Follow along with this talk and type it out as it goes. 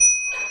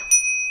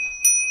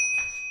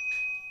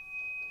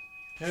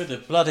Who the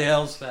bloody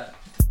hell's that?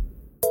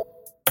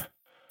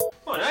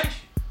 Morning, H.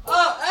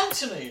 Oh,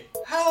 Anthony!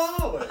 How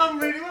are we? I'm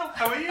really well.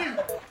 How are you?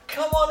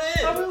 Come on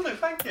in! I will do,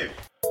 thank you.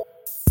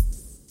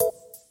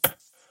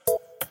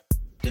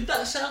 Did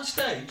that sound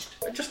staged?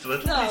 Just a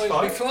little. No, it's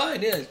it'll be fine.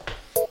 fine, yeah.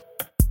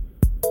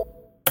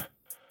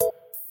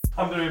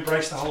 I'm going to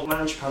embrace the whole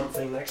lounge pant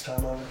thing next time.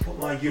 I'm going to put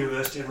my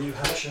University of New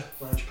Hampshire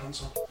lounge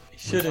pants on. You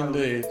should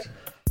indeed.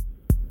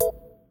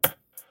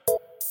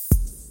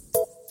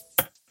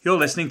 You're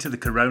listening to the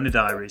Corona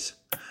Diaries,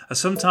 a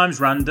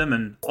sometimes random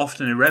and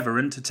often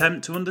irreverent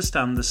attempt to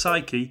understand the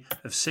psyche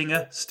of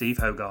singer Steve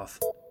Hogarth.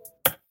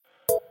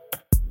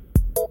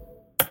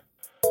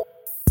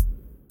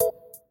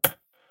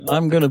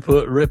 I'm going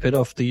to rip it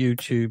off the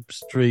YouTube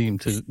stream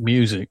to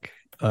music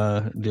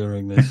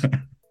during this.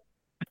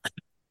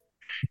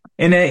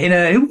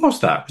 Who was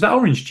that? Was that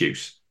orange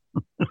juice?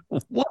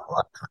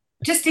 What?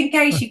 Just in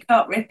case you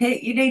can't rip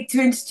it, you need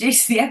to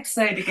introduce the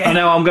episode again. I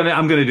know. I'm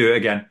gonna do it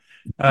again.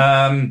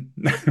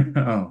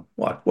 Oh,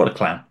 what a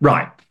clown!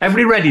 Right,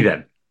 everybody ready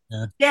then?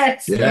 Yeah.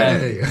 Yes.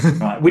 Yay.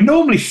 Right, we're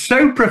normally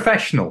so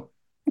professional.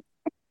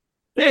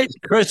 It's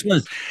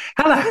Christmas.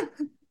 Hello,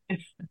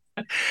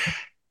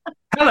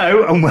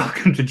 hello, and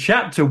welcome to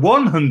chapter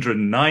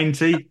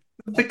 190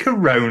 of the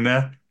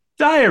Corona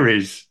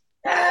Diaries.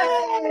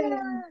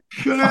 Yay.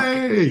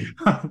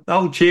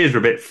 Oh, cheers were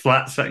a bit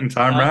flat second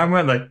time round,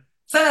 weren't they?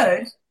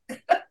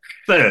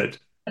 Third.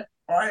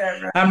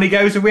 How many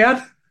goes have we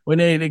had? We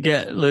need to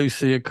get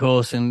Lucy a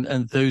course in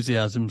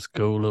enthusiasm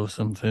school or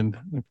something.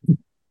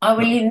 I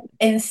will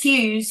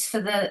enthuse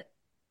for the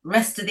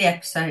rest of the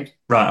episode.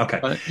 Right,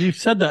 okay. You've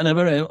said that in a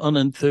very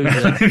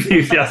unenthusiastic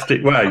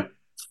Enthusiastic way.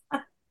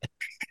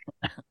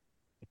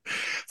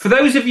 For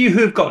those of you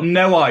who have got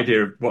no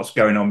idea of what's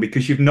going on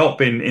because you've not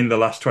been in the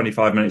last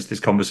 25 minutes of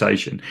this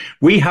conversation,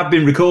 we have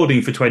been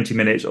recording for 20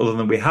 minutes, other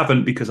than we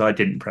haven't because I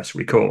didn't press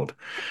record.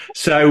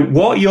 So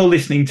what you're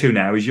listening to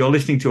now is you're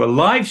listening to a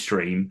live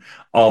stream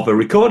of a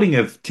recording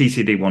of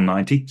TCD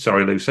 190.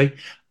 Sorry, Lucy.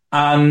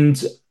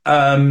 And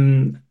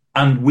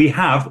we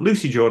have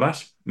Lucy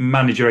Jordache,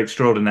 Manager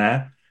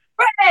Extraordinaire.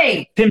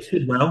 Hooray! Tim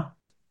Sidwell.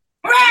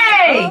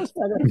 Hooray!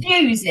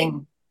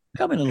 Confusing.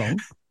 coming along.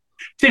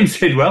 Tim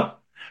Sidwell,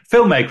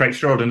 filmmaker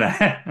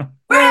extraordinaire.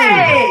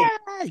 Hooray!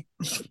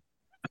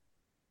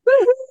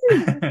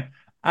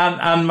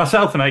 and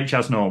myself and H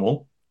as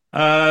normal.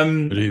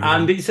 And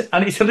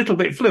it's a little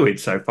bit fluid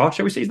so far,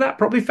 shall we see? Is that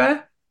probably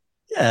fair?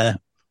 Yeah.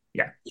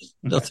 Yeah.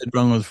 Nothing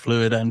wrong with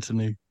fluid,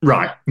 Anthony.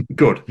 Right,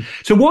 good.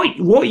 So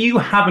what you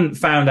haven't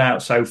found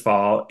out so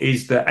far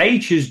is that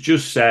H has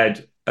just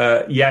said,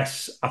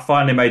 yes, I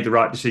finally made the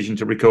right decision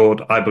to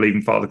record I Believe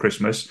in Father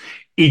Christmas.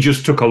 He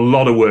just took a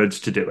lot of words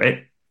to do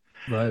it.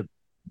 Right.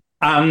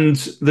 And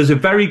there's a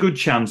very good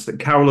chance that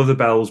Carol of the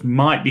Bells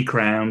might be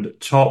crowned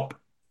top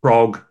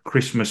prog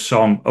Christmas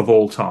song of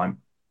all time.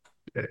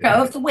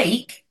 Go of the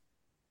week.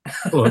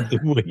 What do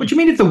you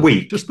mean of the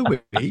week? Just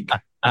the week.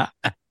 Of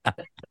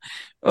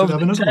have the another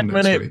one next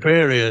 10-minute week.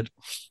 period.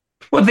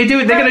 What they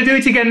do? They're going to do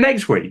it again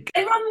next week,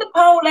 They run the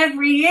poll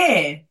every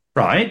year.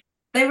 right?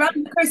 They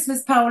run the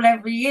Christmas poll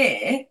every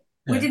year.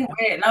 We Yeah. didn't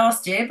win it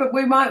last year, but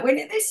we might win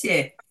it this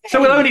year.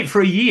 So we'll own it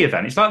for a year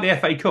then. It's like the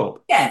FA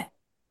Cup, Yeah.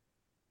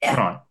 Yeah.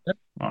 right?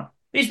 Right.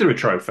 Is there a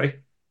trophy?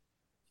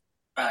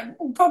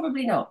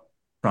 Probably not.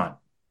 Right.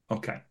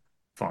 Okay.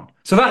 Fine.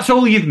 So that's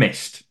all you've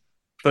missed.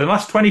 For the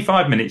last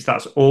 25 minutes,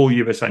 that's all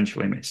you've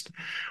essentially missed.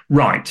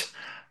 Right.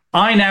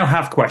 I now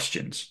have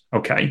questions.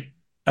 Okay.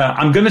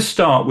 I'm going to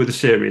start with a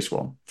serious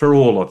one for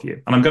all of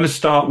you. And I'm going to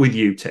start with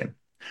you, Tim.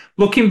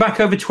 Looking back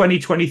over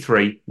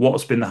 2023,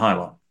 what's been the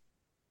highlight?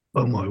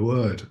 Oh my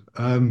word.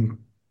 In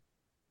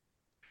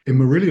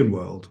Marillion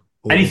World.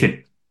 Or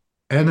Anything?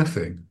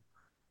 Anything.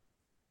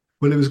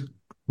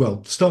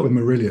 Start with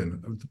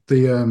Marillion.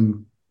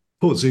 The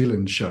Port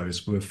Zealand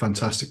shows were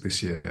fantastic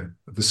this year.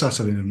 The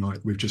Saturday Night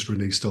we've just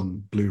released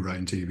on Blu-ray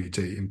and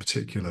DVD in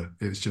particular.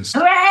 It was just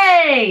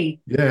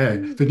Hooray!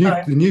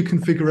 the new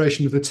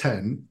configuration of the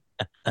tent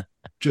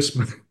just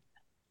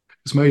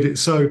made it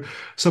so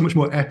much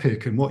more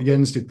epic. And what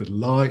Jens did with the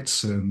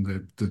lights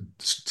and the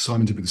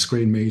Simon did with the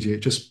screen media,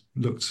 it just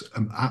looked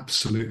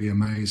absolutely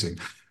amazing.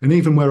 And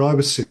even where I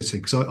was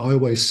sitting, because I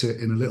always sit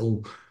in a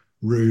little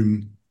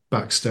room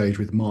backstage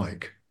with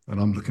Mike, and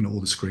I'm looking at all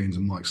the screens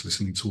and Mike's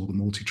listening to all the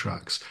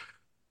multi-tracks.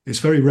 It's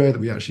very rare that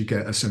we actually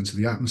get a sense of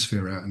the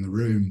atmosphere out in the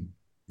room,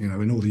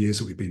 in all the years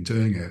that we've been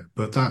doing it.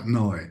 But that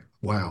night,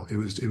 wow, it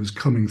was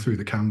coming through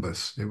the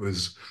canvas. It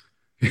was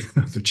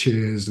the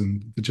cheers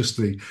and just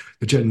the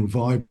general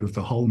vibe of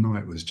the whole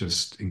night was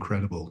just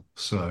incredible.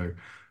 So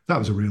that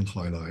was a real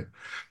highlight.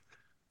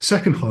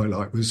 Second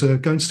highlight was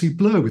going to see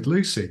Blur with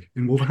Lucy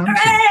in Wolverhampton.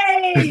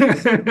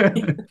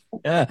 Hooray!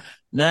 Yeah.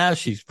 Now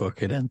she's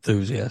fucking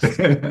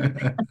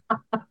enthusiastic.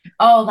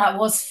 Oh, that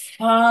was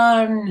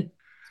fun.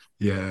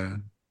 Yeah.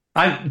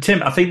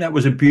 Tim, I think that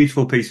was a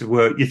beautiful piece of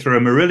work. You threw a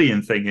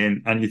Marillion thing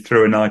in and you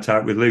threw a night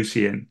out with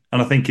Lucy in. And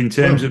I think in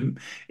terms of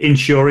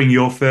ensuring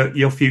your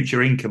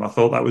future income, I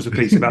thought that was a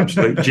piece of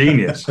absolute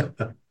genius.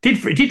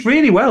 Did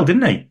really well,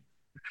 didn't he?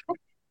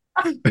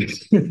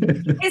 Is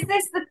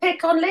this the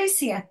pick on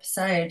Lucy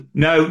episode?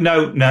 No.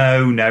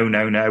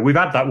 We've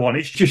had that one.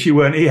 It's just you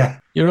weren't here.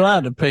 You're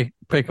allowed to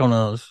pick on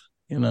us,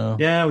 you know.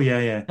 Yeah.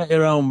 Get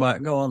your own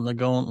back. Go on, the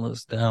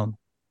gauntlet's down.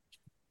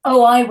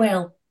 Oh, I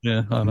will.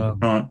 Yeah, I know.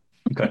 Right.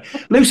 Okay.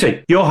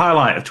 Lucy, your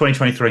highlight of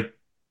 2023.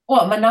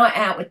 What, my night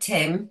out with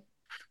Tim?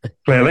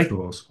 Clearly. It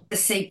was. The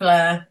sea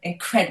blur,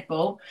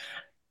 incredible.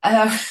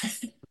 Um,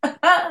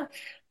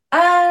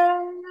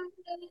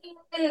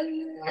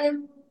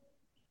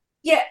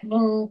 yeah,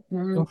 all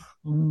the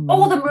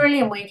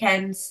Marillion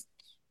weekends.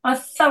 I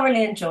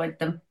thoroughly enjoyed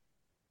them.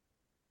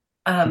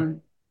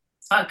 Can't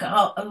think.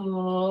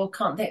 No,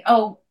 can't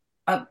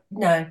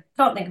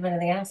think of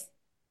anything else.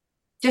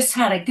 Just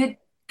had a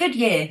good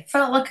year.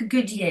 Felt like a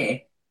good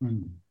year.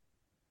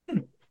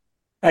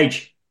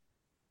 H.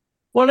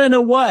 Well, in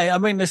a way, I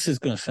mean, this is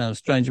going to sound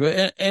strange,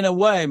 but in a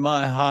way,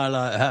 my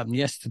highlight happened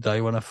yesterday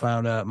when I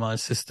found out my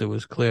sister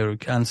was clear of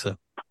cancer.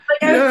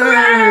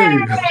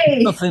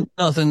 Hooray!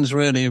 Nothing's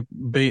really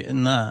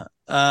beaten that.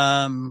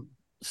 And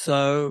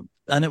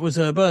it was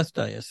her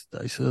birthday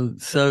yesterday.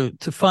 So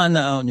to find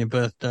that out on your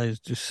birthday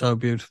is just so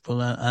beautiful.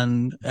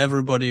 And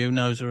everybody who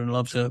knows her and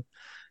loves her,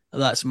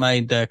 that's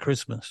made their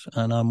Christmas.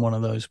 And I'm one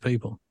of those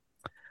people.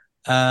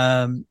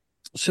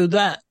 So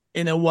that,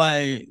 in a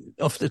way,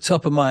 off the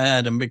top of my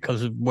head, and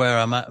because of where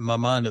I'm at in my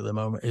mind at the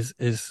moment,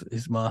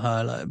 is my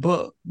highlight.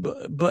 But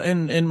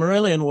in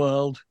Marillion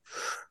world,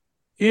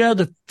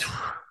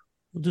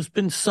 there's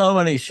been so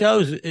many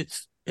shows.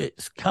 It's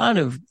kind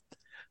of,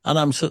 and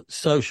I'm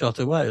so shot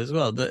away as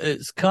well, that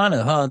it's kind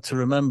of hard to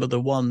remember the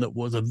one that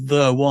was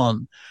the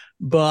one.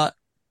 But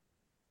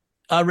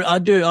I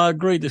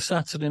agree. The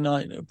Saturday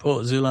night at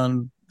Port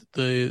Zealand,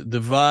 the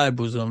vibe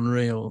was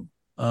unreal.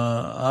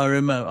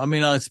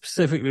 I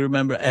specifically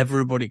remember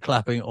everybody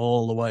clapping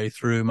all the way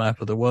through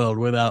Map of the World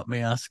without me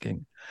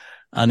asking,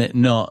 and it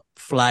not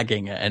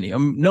flagging at any.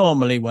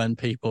 Normally when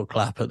people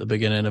clap at the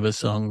beginning of a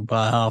song,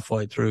 by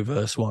halfway through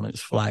verse 1, it's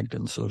flagged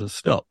and sort of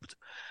stopped,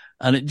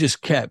 and it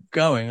just kept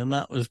going. And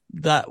that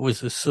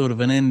was a sort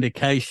of an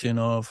indication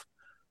of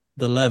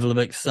the level of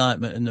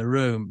excitement in the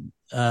room,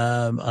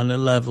 and the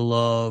level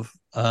of,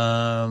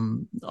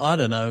 I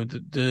don't know,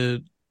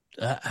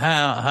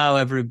 how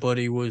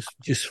everybody was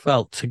just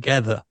felt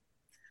together,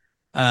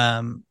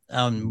 and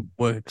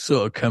were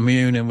sort of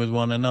communing with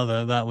one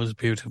another. That was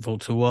beautiful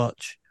to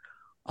watch.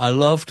 I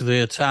loved the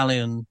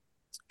Italian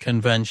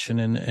convention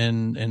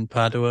in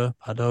Padova.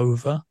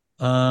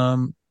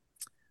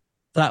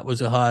 That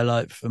was a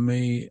highlight for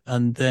me.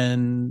 And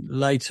then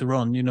later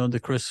on, the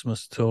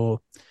Christmas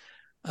tour,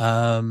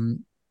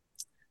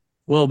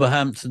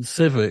 Wolverhampton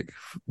Civic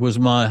was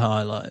my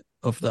highlight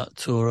of that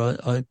tour.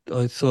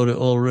 I thought it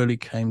all really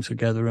came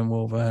together in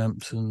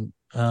Wolverhampton.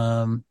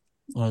 I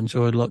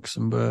enjoyed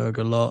Luxembourg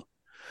a lot.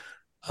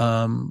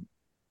 I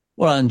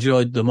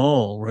enjoyed them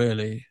all,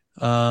 really.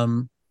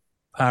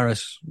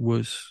 Paris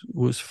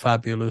was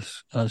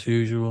fabulous as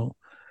usual.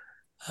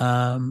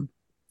 But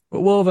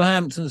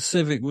Wolverhampton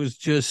Civic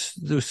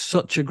there was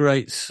such a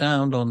great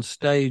sound on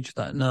stage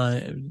that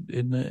night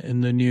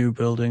in the new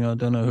building. I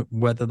don't know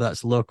whether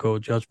that's luck or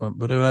judgment,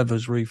 but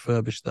whoever's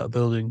refurbished that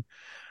building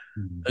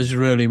has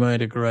really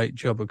made a great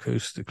job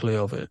acoustically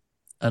of it,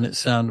 and it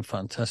sounded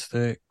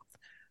fantastic.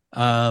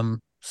 So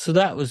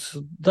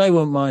they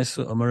were my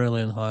sort of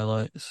Marillion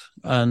highlights.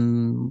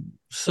 And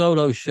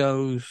solo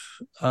shows,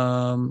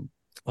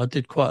 I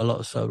did quite a lot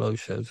of solo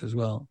shows as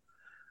well.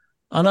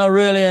 And I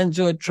really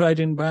enjoyed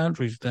Trading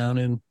Boundaries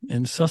down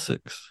in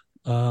Sussex.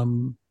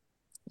 When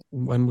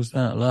was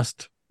that?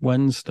 Last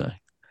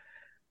Wednesday.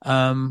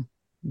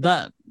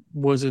 That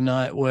was a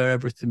night where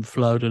everything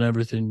flowed and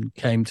everything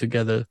came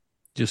together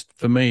just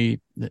for me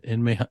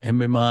in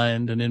my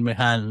mind and in my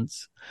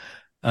hands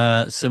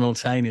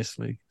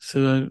simultaneously.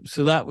 So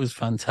that was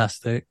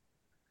fantastic.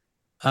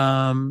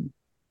 That's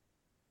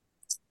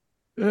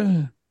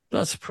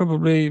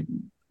probably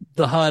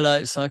the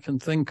highlights I can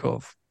think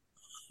of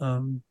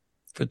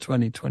for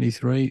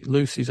 2023.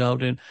 Lucy's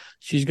holding.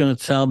 She's going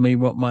to tell me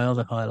what my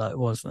other highlight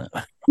was now.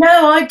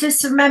 No, I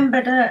just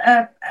remembered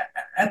a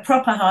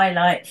proper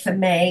highlight for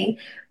me.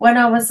 When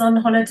I was on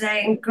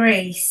holiday in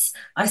Greece,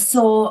 I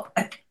saw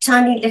a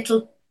tiny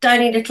little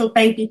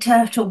baby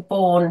turtle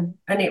born,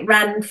 and it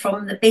ran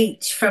from the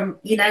beach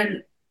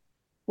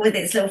with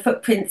its little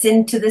footprints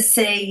into the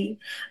sea,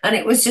 and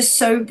it was just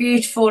so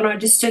beautiful. And I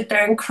just stood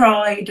there and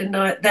cried, and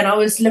then I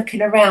was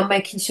looking around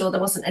making sure there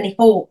wasn't any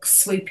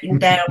hawks swooping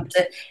down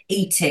to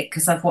eat it,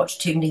 because I've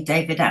watched too many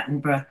David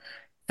Attenborough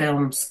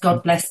films.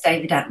 God bless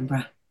David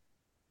Attenborough.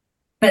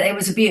 But it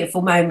was a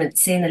beautiful moment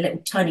seeing a little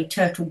tiny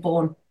turtle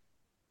born.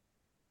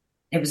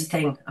 It was a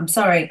thing. I'm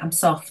sorry, I'm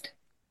soft.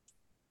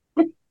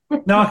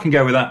 No, I can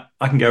go with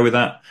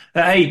that.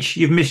 At H,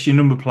 you've missed your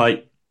number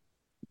plate.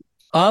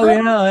 Oh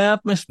yeah, I have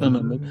missed my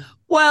number.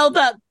 Well,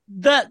 that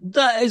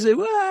is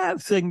a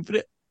thing,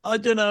 but I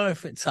don't know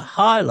if it's a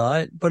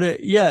highlight. But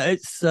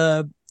it's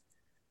what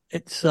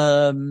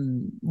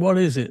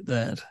is it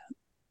that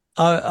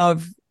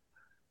I've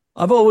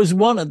I've always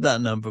wanted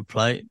that number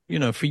plate,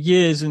 for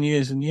years and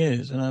years and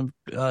years. And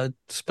I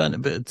spent a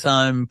bit of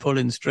time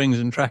pulling strings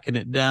and tracking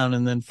it down,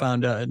 and then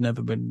found out it had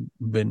never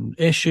been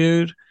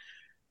issued.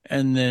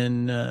 And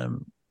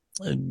then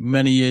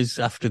many years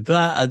after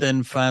that, I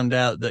then found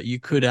out that you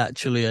could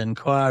actually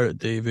inquire at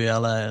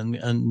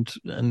DVLA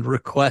and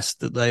request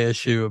that they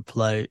issue a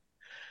plate.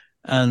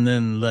 And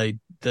then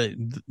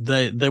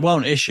they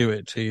won't issue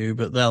it to you,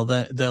 but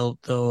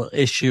they'll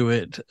issue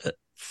it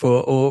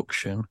for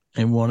auction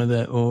in one of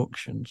their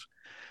auctions.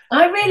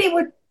 I really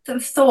would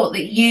have thought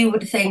that you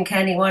would think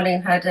anyone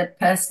who had a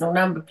personal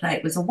number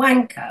plate was a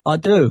wanker. I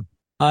do.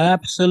 I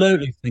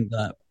absolutely think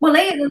that. Well,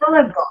 even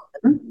I've got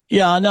them.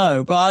 Yeah, I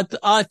know, but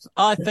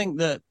I think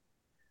that.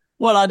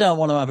 Well, I don't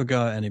want to have a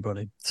go at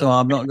anybody, so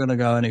I'm not going to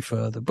go any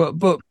further.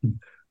 But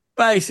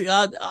basically,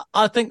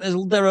 I think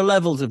there are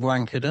levels of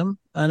wankerdom,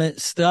 and it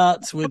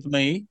starts with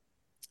me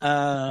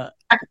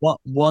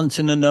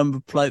wanting a number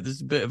plate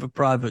that's a bit of a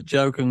private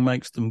joke and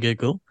makes them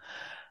giggle.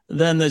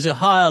 Then there's a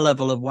higher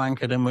level of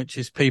wankerdom, which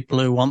is people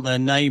who want their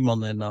name on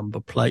their number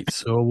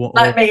plates or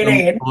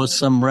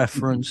some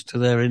reference to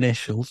their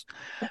initials.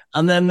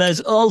 And then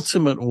there's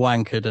ultimate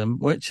wankerdom,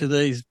 which are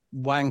these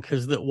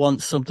wankers that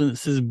want something that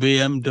says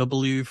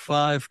BMW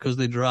 5 because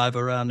they drive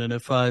around in a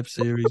 5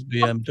 Series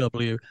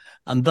BMW.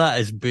 And that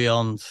is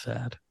beyond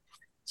sad.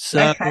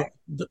 So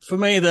for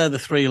me, they're the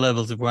 3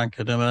 levels of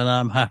wankerdom, and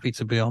I'm happy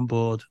to be on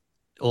board,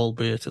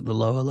 albeit at the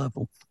lower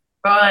level.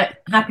 Right.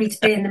 Happy to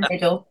be in the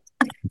middle.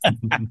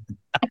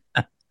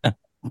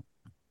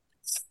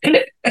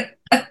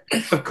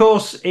 Of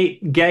course,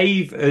 it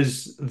gave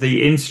us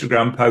the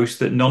Instagram post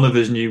that none of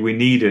us knew we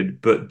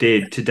needed, but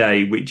did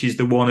today, which is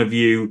the one of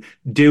you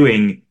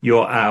doing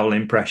your owl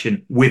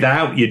impression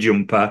without your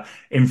jumper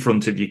in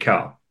front of your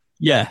car.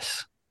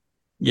 Yes.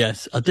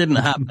 I didn't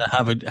happen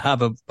to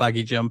have a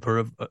baggy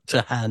jumper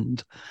to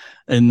hand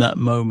in that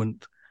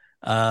moment.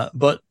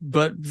 But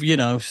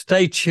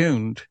stay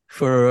tuned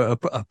for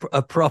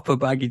a proper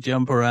baggy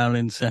jumper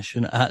owling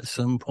session at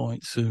some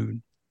point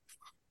soon.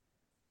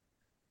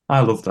 I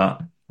love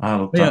that.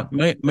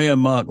 Me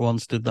and Mark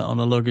once did that on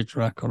a luggage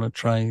rack on a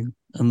train,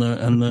 and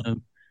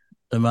the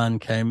man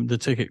came, the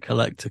ticket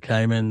collector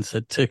came in and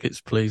said,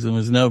 "Tickets, please." And there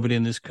was nobody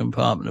in this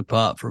compartment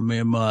apart from me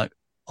and Mark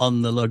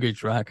on the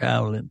luggage rack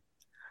owling.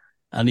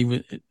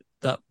 And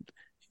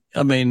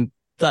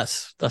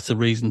that's a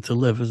reason to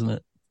live, isn't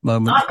it?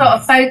 I've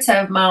got a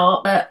photo of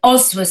Mark at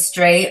Oswald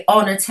Street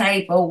on a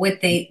table with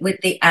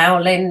the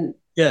owling,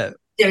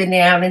 doing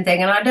the owling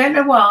thing, and I don't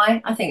know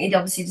why. I think he'd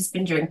obviously just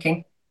been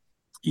drinking.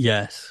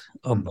 Yes,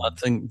 I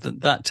think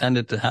that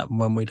tended to happen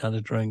when we'd had a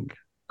drink.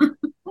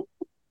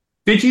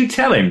 Did you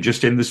tell him,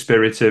 just in the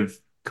spirit of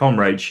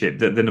comradeship,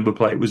 that the number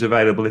plate was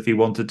available if he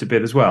wanted to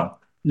bid as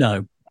well?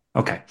 No.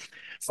 Okay,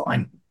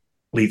 fine.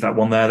 Leave that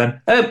one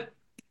there then.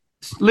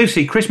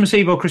 Lucy, Christmas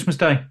Eve or Christmas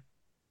Day?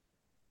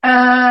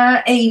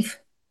 Eve.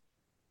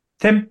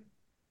 Tim?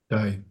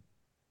 Day.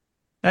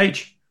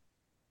 H?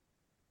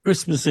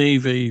 Christmas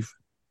Eve.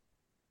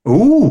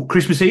 Ooh,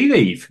 Christmas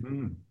Eve.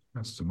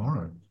 That's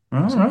tomorrow.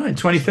 All right,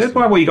 23rd.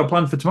 Why? What you got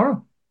planned for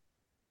tomorrow?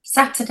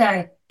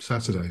 Saturday.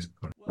 Saturday's.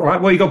 All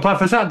right, what you got planned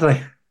for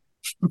Saturday?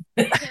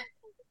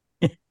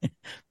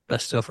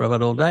 Best stuff I've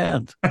had all day.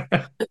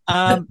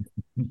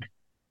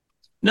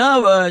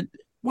 No,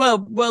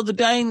 well, the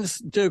Danes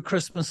do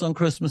Christmas on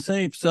Christmas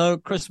Eve, so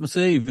Christmas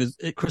Eve is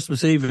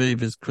Christmas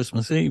Eve is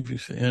Christmas Eve, you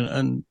see,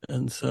 and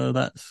so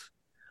that's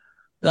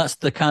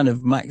the kind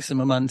of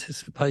maximum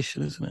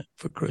anticipation, isn't it,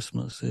 for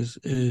Christmas is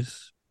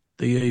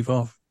the eve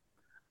of,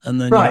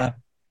 and then right.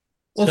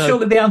 Well,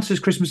 surely the answer is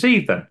Christmas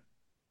Eve then.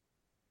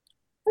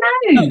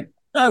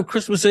 No,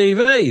 Christmas Eve.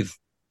 Yeah,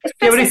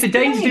 but if the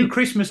Danes do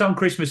Christmas on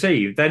Christmas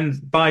Eve,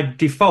 then by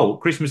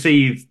default, Christmas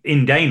Eve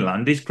in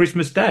Daneland is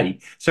Christmas Day.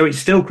 So it's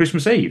still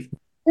Christmas Eve.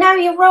 No,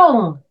 you're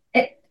wrong.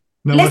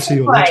 I see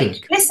your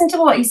logic. Listen to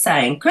what he's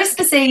saying.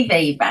 Christmas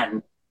Eve,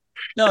 Ben.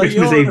 No,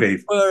 Christmas you're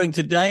Eve. referring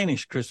to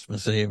Danish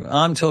Christmas Eve.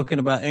 I'm talking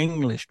about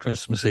English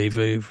Christmas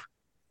Eve,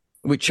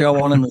 which are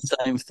one and the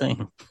same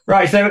thing.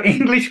 Right, so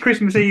English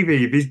Christmas Eve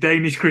is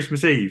Danish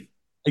Christmas Eve.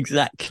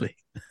 Exactly.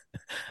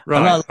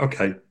 Right,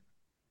 okay.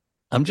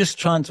 I'm just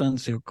trying to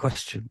answer your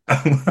question.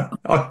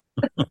 Oh,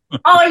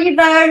 you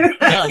know.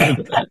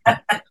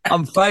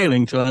 I'm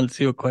failing to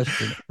answer your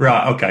question.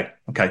 Right,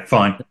 okay,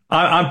 fine.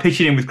 I'm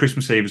pitching in with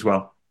Christmas Eve as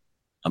well.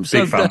 I'm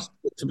so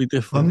desperate to be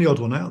different. I'm the odd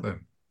one out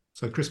then.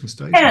 So Christmas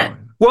Day. Yeah.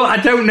 Well, I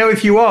don't know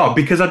if you are,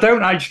 because I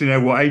don't actually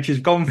know what H has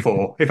gone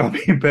for, if I'm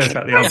being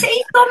perfectly honest.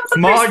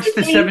 March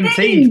the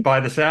 17th, by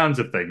the sounds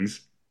of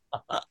things.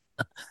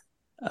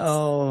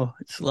 Oh,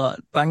 it's like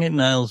banging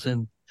nails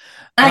in.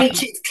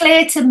 H, it's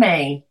clear to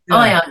me. Yeah.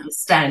 I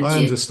understand I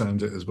you.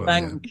 understand it as well.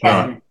 Thank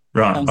yeah.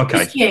 Right,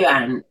 okay. It's you,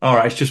 Anne. All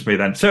right, it's just me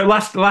then. So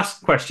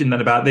last question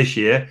then about this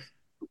year.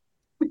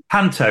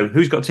 Panto.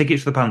 Who's got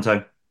tickets for the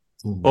Panto?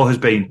 Ooh. Or has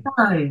been?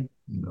 No.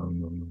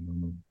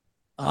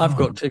 I've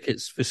got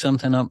tickets for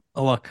something.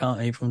 I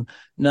can't even.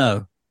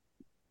 No,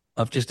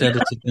 I've just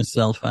edited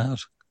myself out.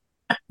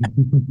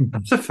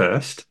 That's a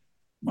first.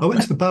 I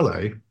went to the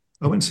ballet.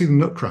 I went to see the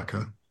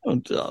Nutcracker. Oh,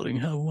 darling,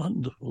 how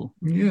wonderful.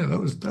 Yeah,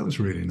 that was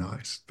really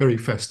nice. Very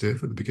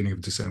festive at the beginning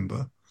of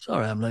December.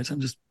 Sorry I'm late.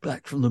 I'm just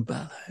back from the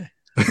ballet.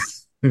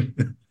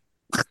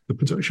 The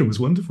production was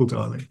wonderful,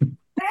 darling.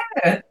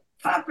 Yeah,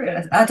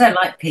 fabulous. I don't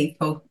like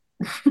people.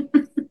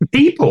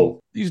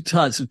 People. These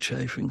types of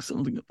chafing,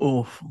 something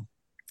awful.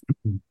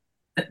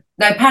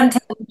 No, panto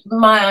was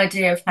my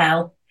idea of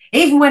hell.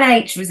 Even when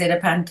H was in a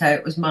panto,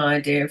 it was my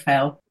idea of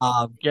hell.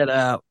 Get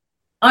out.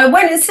 I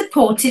went and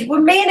supported.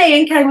 When me and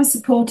Ian came and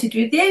supported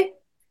with you.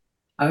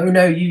 Oh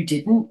no, you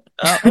didn't.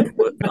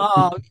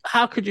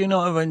 How could you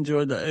not have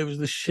enjoyed that? It was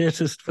the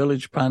shittest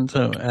village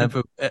panto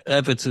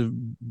ever to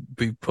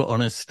be put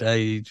on a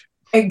stage.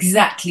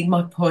 Exactly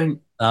my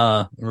point.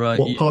 Right.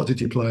 What part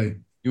did you play?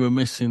 You were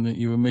missing that.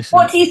 You were missing.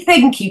 What do you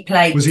think he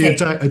played? Was he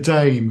a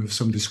dame of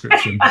some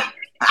description?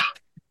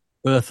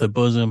 Bertha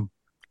Bosom.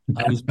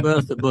 I was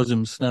Bertha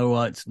Bosom, Snow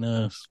White's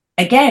nurse.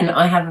 Again,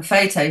 I have a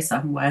photo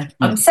somewhere.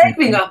 I'm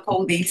saving up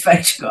all these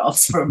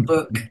photographs for a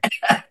book.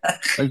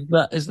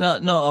 Is that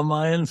not on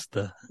my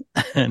Insta?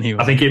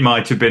 Anyway, I think it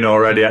might have been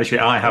already. Actually,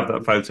 I have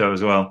that photo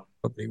as well.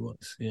 Probably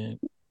was, yeah.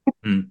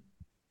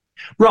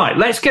 Right,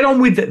 let's get on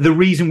with the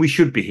reason we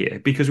should be here,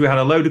 because we had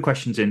a load of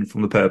questions in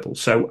from the purple.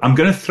 So I'm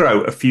going to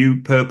throw a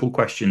few purple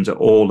questions at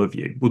all of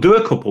you. We'll do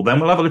a couple, then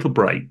we'll have a little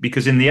break,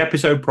 because in the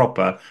episode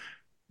proper,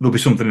 there'll be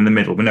something in the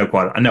middle. We know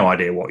no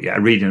idea what yet.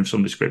 A reading of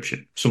some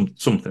description,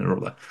 something or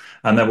other,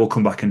 and then we'll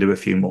come back and do a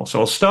few more.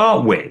 So I'll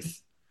start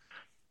with.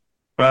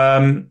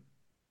 Now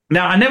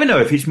I never know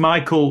if it's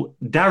Michael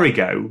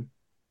Darrigo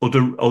or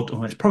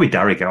it's probably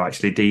Darrigo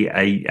actually.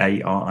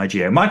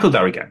 Daarigo. Michael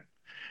Darrigo.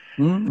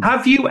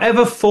 Have you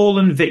ever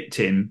fallen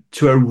victim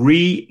to a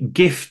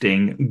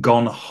re-gifting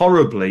gone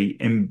horribly,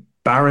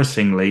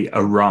 embarrassingly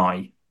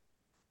awry?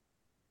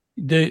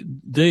 The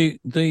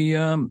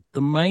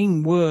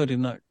main word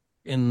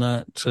in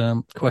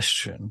that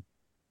question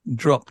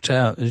dropped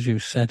out as you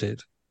said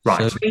it.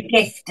 Right. So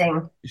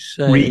regifting.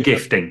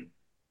 Regifting.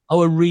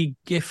 Oh, a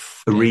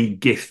regift. A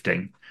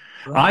regifting.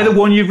 Right. Either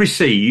one you've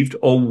received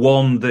or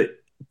one that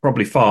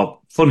probably far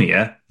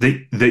funnier,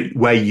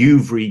 where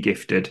you've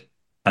regifted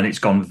and it's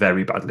gone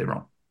very badly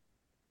wrong.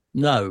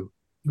 No.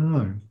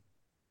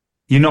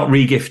 You're not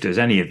regifters,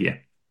 any of you.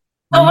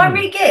 Oh, I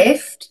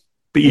regift.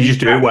 But you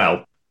just do it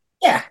well.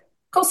 Yeah,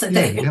 of course I do.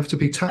 Yeah, you have to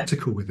be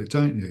tactical with it,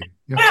 don't you?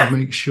 You have to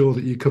make sure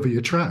that you cover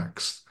your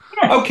tracks.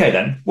 Yeah. Okay,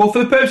 then. Well,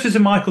 for the purposes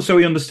of Michael, so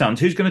he understands,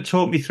 who's going to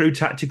talk me through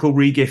tactical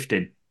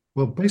regifting?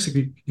 Well,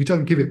 basically, you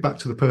don't give it back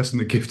to the person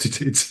that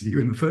gifted it to you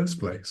in the first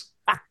place.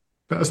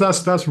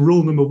 That's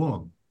rule number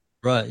one.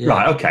 Right. Yeah.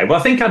 Right. Okay. Well,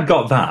 I think I'd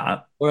got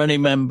that. Or any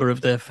member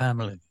of their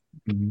family.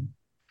 Mm-hmm.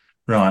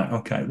 Right.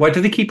 Okay. Why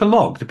do they keep a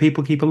log? Do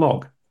people keep a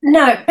log?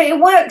 No, but it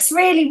works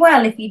really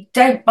well if you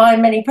don't buy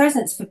many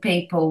presents for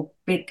people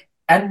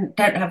and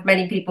don't have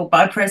many people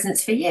buy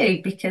presents for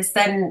you, because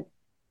then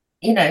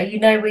you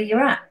know where you're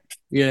at.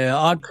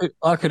 Yeah,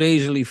 I could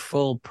easily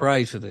fall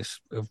prey to this,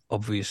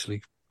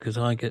 obviously, because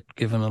I get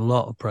given a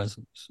lot of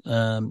presents.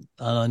 And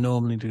I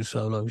normally do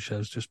solo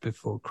shows just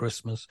before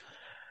Christmas,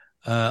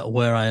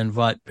 where I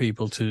invite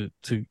people to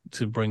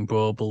bring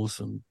baubles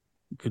and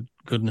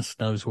goodness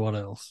knows what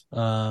else.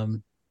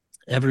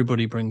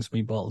 Everybody brings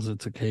me bottles of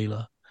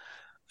tequila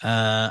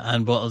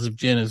and bottles of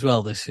gin as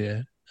well this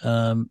year.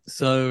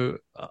 So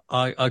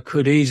I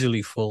could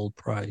easily fall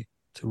prey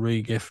to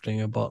re-gifting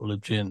a bottle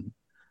of gin.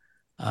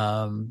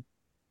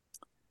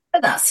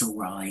 But that's all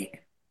right.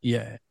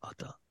 Yeah,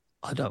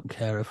 I don't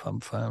care if I'm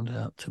found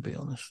out, to be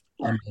honest.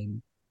 I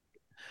mean,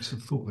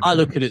 I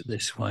look at it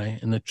this way: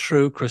 in the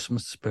true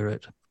Christmas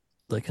spirit,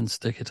 they can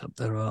stick it up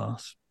their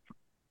arse.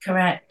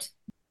 Correct.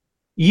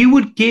 You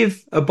would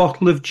give a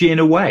bottle of gin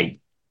away?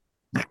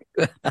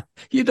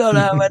 You don't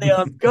know how many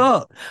I've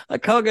got. I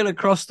can't get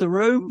across the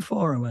room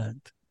for them,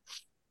 man.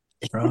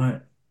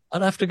 Right.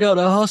 I'd have to go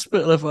to the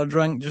hospital if I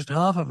drank just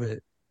half of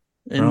it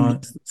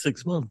in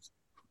 6 months.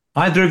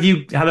 Either of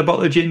you had a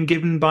bottle of gin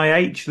given by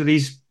H that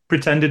he's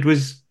pretended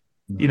was,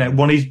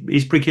 one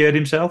he's procured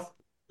himself?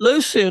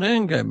 Lucy and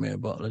Ian gave me a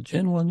bottle of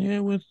gin one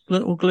year with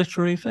little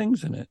glittery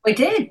things in it. We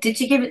did. Did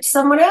you give it to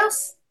someone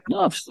else?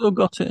 No, I've still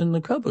got it in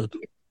the cupboard.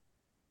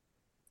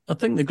 I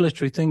think the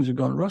glittery things have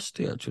gone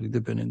rusty, actually.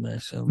 They've been in there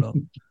so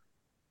long.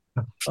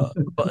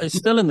 But it's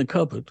still in the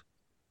cupboard.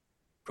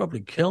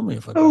 Probably kill me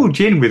if I don't. Oh,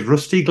 gin with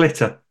rusty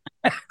glitter.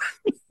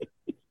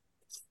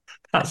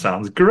 That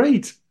sounds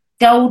great.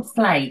 Gold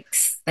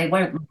flakes. They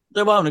won't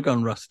have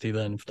gone rusty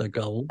then if they're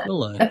gold,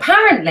 will they?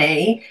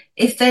 Apparently,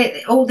 if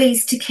all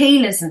these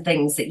tequilas and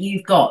things that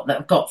you've got that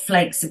have got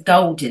flakes of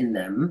gold in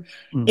them,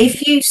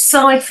 if you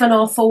siphon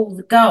off all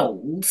the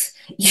gold,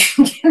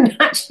 you can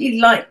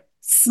actually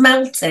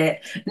smelt it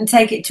and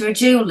take it to a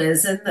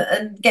jeweller's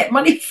and get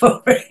money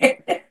for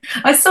it.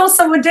 I saw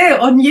someone do it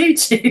on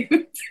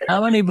YouTube.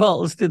 How many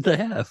bottles did they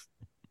have?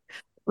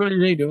 Really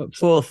need about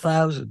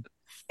 4,000.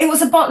 It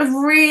was a bottle of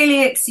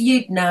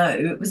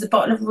it was a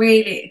bottle of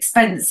really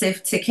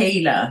expensive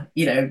tequila,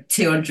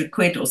 200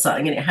 quid or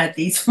something, and it had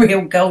these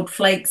real gold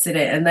flakes in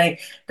it, and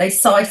they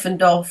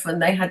siphoned off,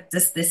 and they had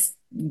this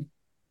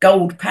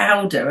gold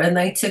powder, and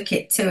they took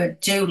it to a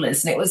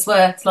jeweller's, and it was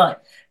worth like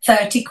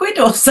 30 quid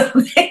or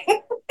something.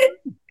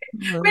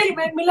 Really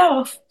made me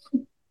laugh.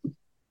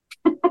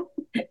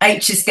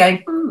 H is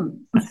going,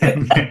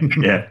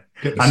 Yeah.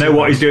 I know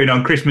what he's doing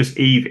on Christmas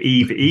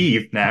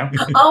Eve now.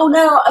 Oh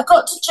no, I've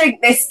got to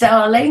drink this,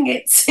 darling.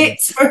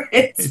 It's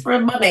for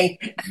money.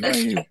 Why are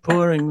you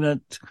pouring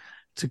that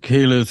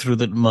tequila through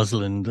that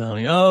muslin,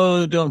 darling?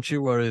 Oh, don't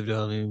you worry,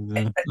 darling.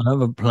 I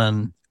have a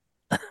plan.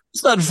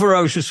 It's that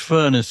ferocious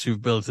furnace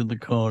you've built in the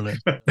corner.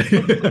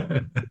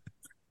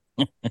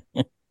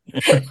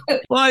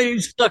 Why are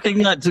you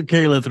stucking that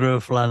tequila through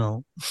a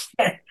flannel?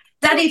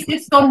 Daddy's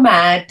just gone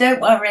mad. Don't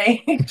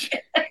worry.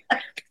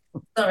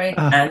 Sorry,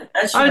 Anne.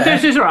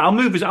 This is all right. I'll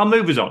move us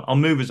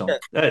on.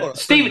 Yeah,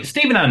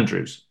 Stephen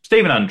Andrews.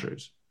 Stephen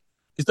Andrews.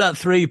 Is that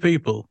 3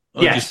 people?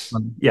 Yes,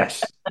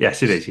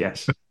 it is.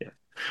 Yes.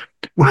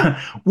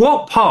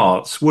 What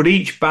parts would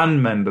each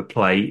band member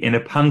play in a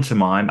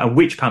pantomime, and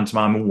which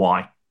pantomime and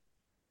why?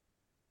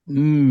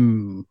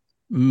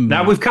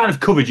 Now we've kind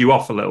of covered you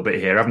off a little bit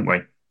here, haven't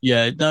we?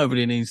 Yeah,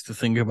 nobody needs to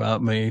think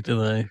about me, do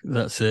they?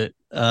 That's it.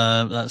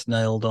 That's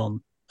nailed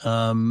on.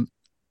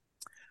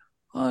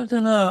 I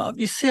don't know.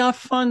 You see, I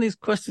find these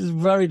questions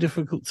very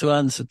difficult to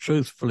answer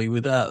truthfully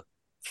without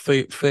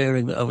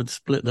fearing that I would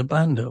split the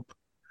band up.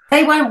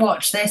 They won't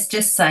watch this.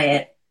 Just say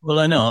it. Will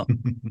they not?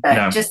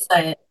 No. Just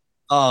say it.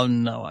 Oh,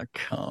 no, I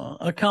can't.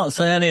 I can't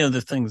say any of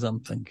the things I'm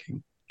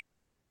thinking.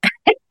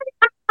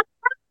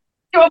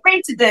 You want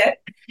me to do it?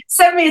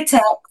 Send me a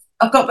text.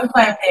 I've got my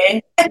phone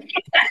here.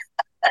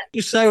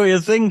 You say what you're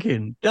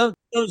thinking. Don't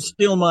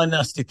steal my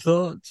nasty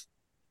thoughts.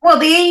 Well,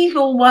 the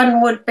evil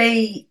one would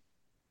be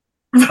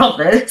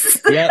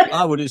Rothers. Yeah,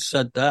 I would have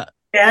said that.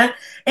 Yeah,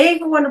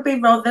 evil one would be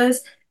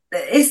Rothers.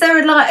 Is there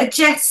a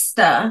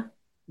jester?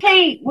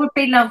 Pete would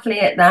be lovely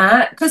at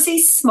that because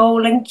he's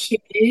small and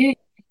cute.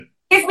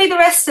 Give me the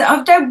rest of it.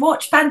 I don't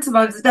watch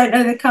pantomimes. I don't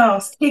know the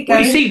cast. Keep going.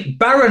 Well, you see,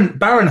 Baron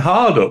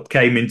Hardup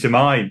came into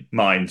my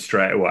mind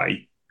straight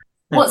away.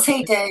 What's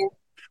he do?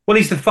 Well,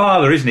 he's the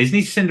father, isn't he? Isn't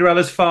he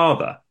Cinderella's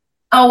father?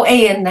 Oh,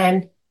 Ian,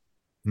 then.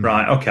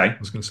 Right, okay. I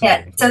was going to say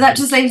Yeah, so that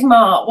just leaves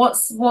Mark. What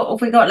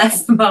have we got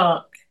left for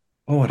Mark?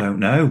 Oh, I don't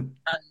know.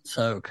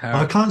 So,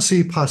 I can't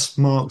see past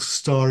Mark's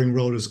starring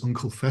role as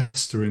Uncle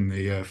Fester in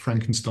the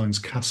Frankenstein's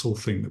Castle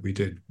thing that we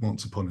did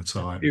once upon a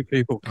time. Few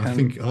people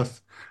can.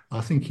 I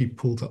think he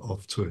pulled that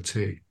off to a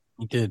T.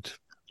 He did.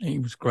 He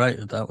was great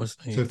at that,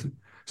 wasn't he? So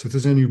if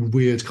there's any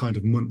weird kind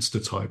of monster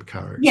type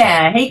character.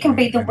 Yeah, he can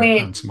be the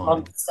weird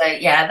monster.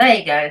 Yeah, there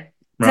you go.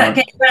 Does that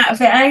get you out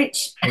of it,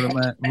 H?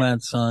 What a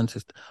mad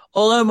scientist.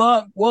 Although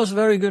Mark was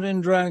very good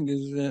in drag as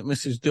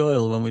Mrs.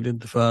 Doyle when we did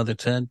the Father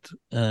Ted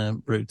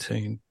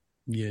routine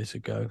years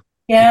ago.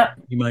 Yeah.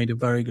 He made a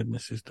very good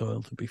Mrs.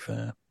 Doyle, to be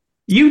fair.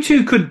 You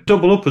two could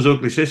double up as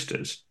ugly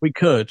sisters. We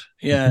could,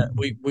 yeah.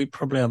 we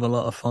probably have a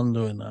lot of fun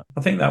doing that.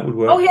 I think that would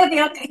work. Oh, yeah, the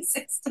ugly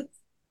sisters.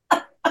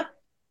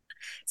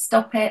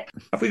 Stop it.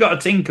 Have we got a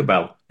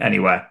Tinkerbell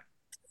anywhere?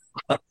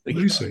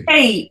 Lucy.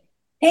 Hey,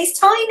 he's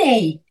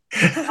tiny.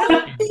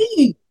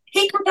 He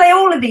can play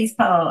all of these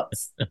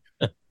parts.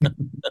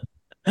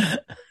 I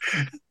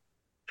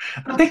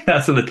think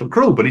that's a little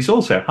cruel, but it's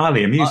also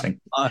highly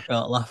amusing. I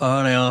can't laugh.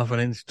 I'm only half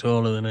an inch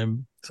taller than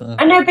him. So.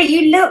 I know, but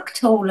you look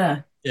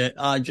taller. Yeah,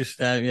 I just,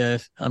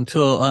 yes, I'm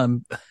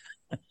tall.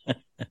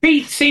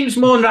 Pete seems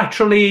more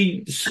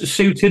naturally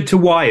suited to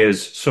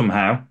wires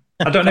somehow.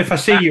 I don't know if I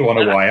see you on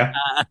a wire.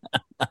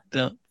 I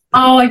don't.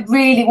 Oh, I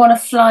really want to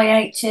fly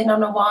H in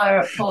on a wire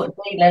at Port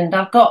Zealand.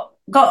 I've got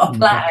a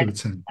plan.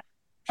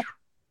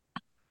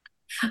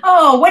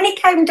 Oh, when he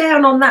came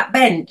down on that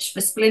bench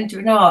for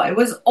Splintering Heart, it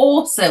was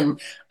awesome.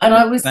 And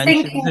I was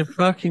thinking... The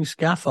fucking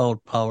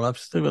scaffold pole. I've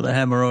still got the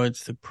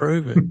hemorrhoids to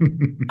prove it.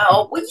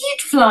 Oh, well,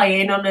 you'd fly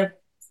in on a...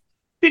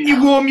 Didn't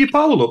you warm your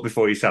pole up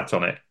before you sat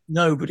on it?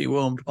 Nobody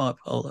warmed my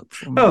pole up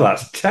for me. Oh,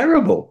 that's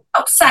terrible.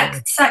 Oh,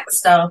 sack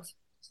staff.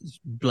 It's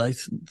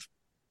blatant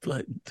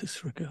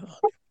disregard.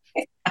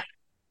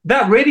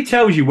 That really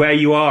tells you where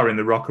you are in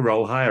the rock and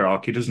roll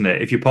hierarchy, doesn't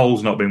it? If your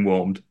pole's not been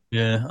warmed.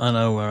 Yeah, I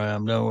know where I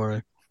am. Don't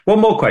worry. One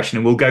more question,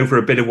 and we'll go for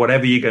a bit of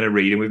whatever you're going to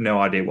read, and we've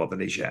no idea what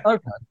that is yet.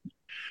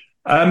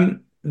 Okay.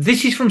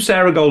 This is from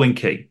Sarah Golding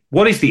Key.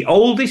 What is the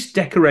oldest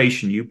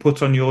decoration you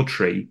put on your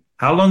tree?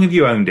 How long have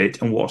you owned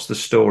it, and what's the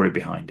story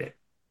behind it?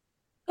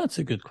 That's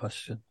a good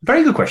question.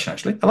 Very good question,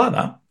 actually. I like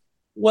that.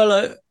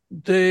 Well,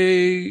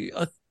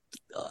 I'm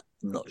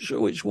not sure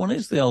which one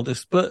is the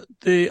oldest, but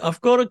I've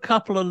got a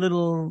couple of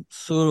little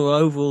sort of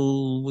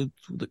oval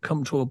that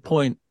come to a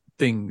point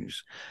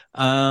things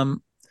that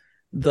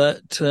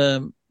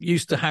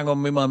used to hang on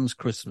my mum's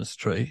Christmas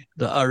tree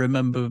that I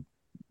remember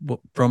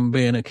from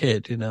being a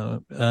kid,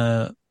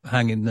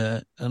 hanging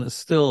there, and I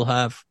still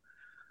have.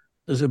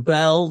 There's a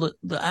bell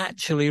that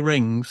actually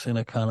rings in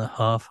a kind of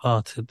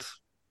half-hearted,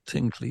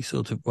 tinkly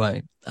sort of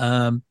way,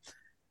 and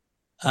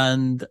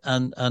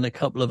a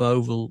couple of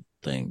oval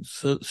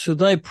things. So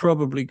they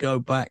probably go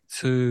back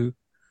to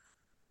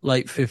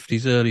late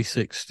 50s, early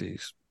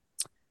 60s.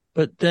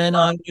 But then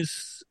I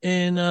was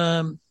in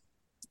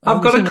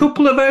I've got a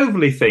couple of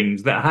overly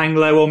things that hang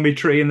low on my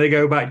tree and they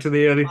go back to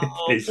the early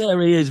Oh, 50s.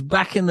 there he is,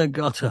 back in the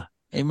gutter.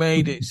 He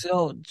made it.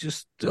 So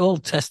just all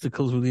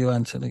testicles with you,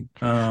 Anthony.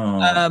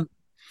 Oh.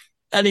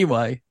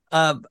 Anyway,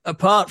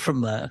 apart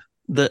from that,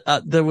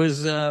 there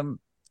was And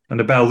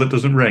a bell that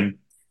doesn't ring.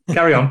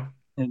 Carry on.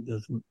 it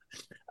doesn't.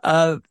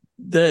 I've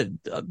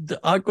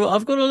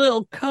got a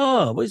little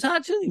car, but it's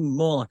actually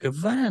more like a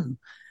van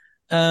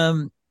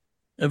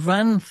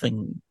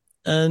thing.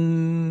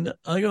 And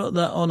I got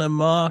that on a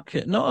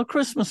market, not a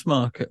Christmas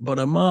market, but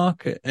a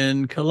market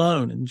in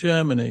Cologne in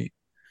Germany.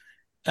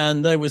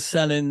 And they were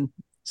selling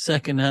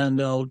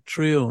secondhand old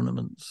tree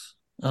ornaments.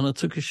 And I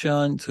took a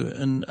shine to it.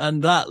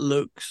 And that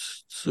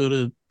looks sort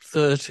of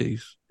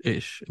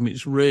 30s-ish. I mean,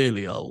 it's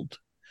really old.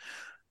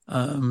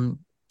 And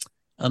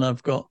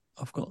I've got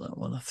that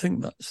one. I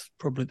think that's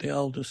probably the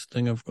oldest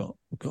thing I've got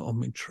on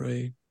my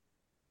tree.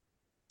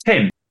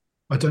 Tim.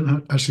 I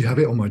don't actually have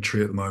it on my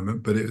tree at the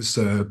moment, but it was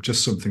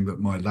just something that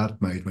my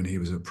lad made when he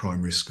was at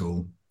primary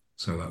school.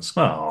 So that's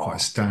quite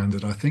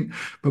standard, I think.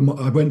 But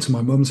I went to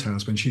my mum's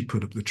house when she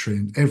put up the tree,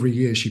 and every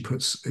year she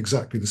puts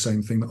exactly the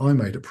same thing that I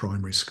made at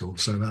primary school.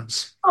 So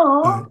that's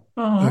early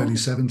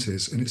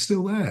 70s, and it's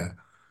still there.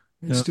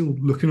 It's still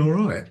looking all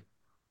right.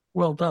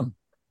 Well done.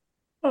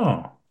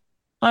 Oh.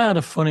 I had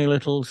a funny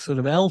little sort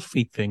of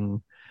elfy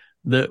thing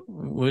that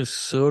was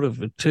sort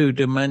of a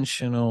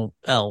two-dimensional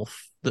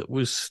elf that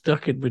was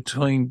stuck in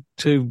between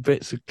two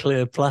bits of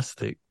clear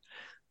plastic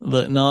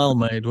that Niall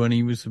made when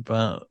he was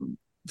about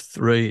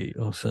 3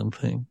 or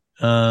something,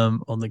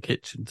 on the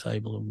kitchen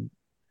table. And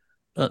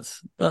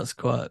that's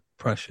quite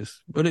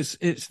precious, but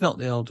it's not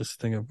the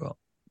oldest thing I've got.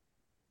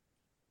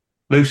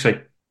 Lucy.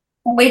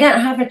 We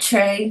don't have a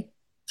tree.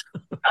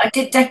 I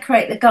did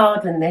decorate the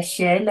garden this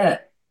year,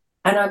 look.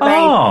 And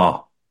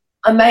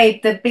I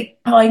made the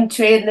big pine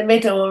tree in the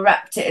middle,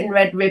 wrapped it in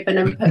red ribbon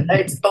and put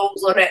loads of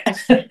balls on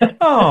it.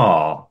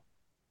 Oh.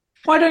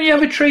 Why don't you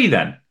have a tree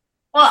then?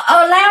 Well,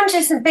 our lounge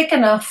isn't big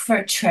enough for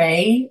a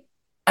tree.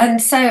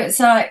 And so it's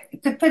like, you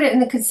could put it in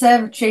the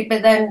conservatory,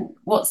 but then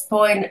what's the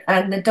point?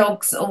 And the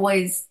dogs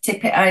always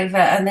tip it over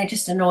and they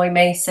just annoy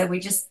me. So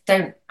we just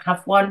don't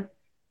have one.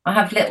 I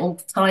have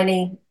little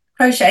tiny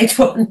crocheted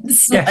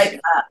ones like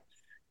that.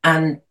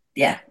 And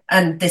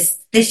and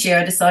this year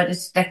I decided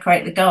to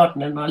decorate the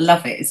garden and I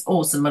love it. It's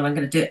awesome and I'm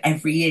going to do it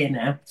every year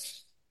now.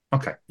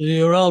 Okay.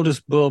 Your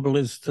oldest bauble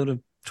is sort of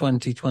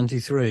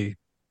 2023.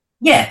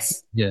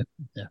 Yes. Yeah.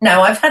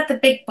 No, I've had the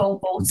big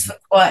baubles for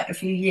quite a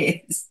few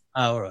years.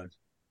 Oh, all right.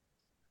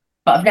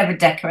 But I've never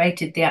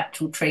decorated the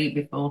actual tree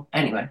before.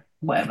 Anyway,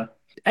 whatever.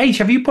 H,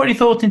 have you put any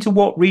thought into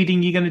what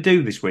reading you're going to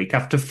do this week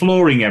after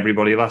flooring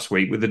everybody last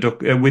week with the duck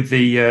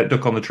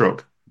duck on the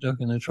truck? Duck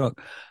in the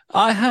truck.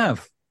 I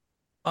have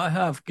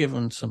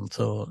given some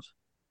thought,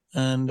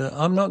 and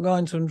I'm not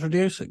going to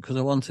introduce it because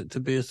I want it to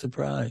be a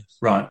surprise.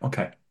 Right.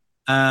 Okay.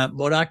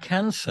 What I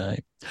can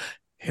say,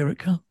 here it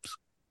comes.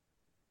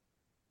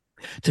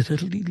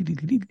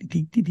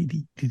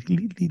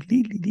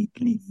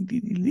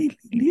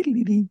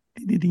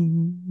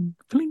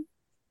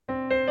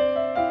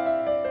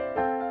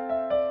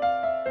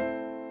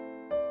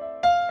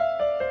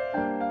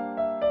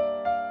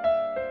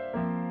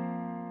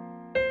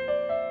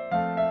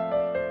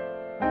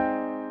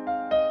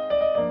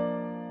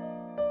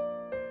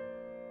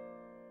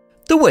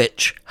 The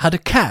witch had a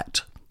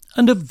cat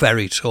and a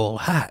very tall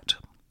hat,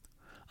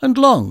 and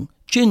long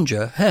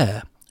ginger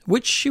hair,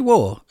 which she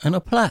wore in a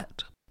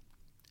plait.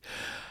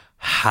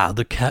 How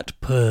the cat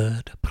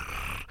purred,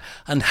 prrr,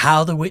 and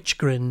how the witch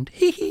grinned,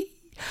 hee hee,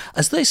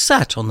 as they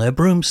sat on their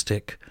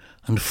broomstick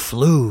and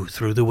flew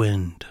through the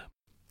wind.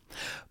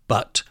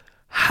 But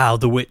how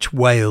the witch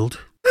wailed,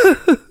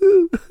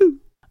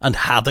 and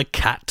how the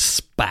cat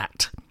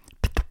spat,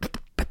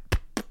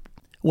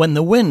 when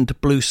the wind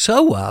blew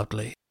so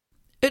wildly,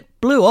 it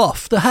blew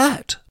off the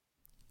hat.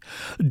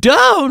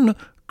 Down!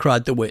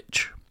 Cried the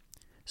witch.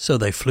 So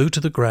they flew to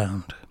the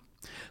ground.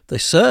 They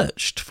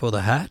searched for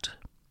the hat,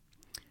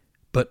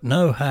 but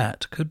no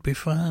hat could be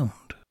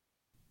found.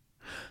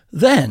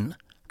 Then,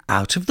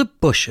 out of the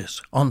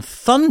bushes, on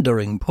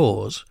thundering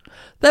paws,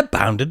 there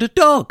bounded a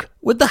dog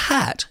with the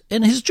hat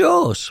in his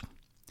jaws.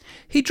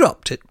 He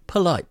dropped it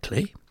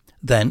politely,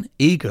 then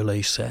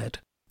eagerly said,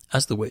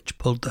 as the witch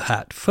pulled the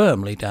hat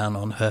firmly down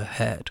on her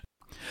head,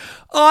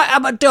 I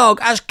am a dog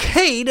as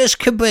keen as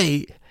can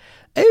be.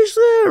 Is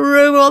there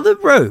room on the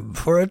broom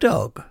for a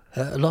dog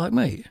like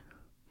me?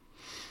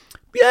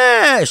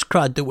 Yes,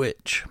 cried the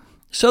witch.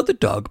 So the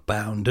dog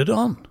bounded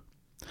on.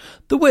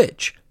 The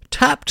witch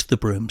tapped the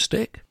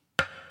broomstick,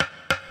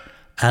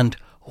 and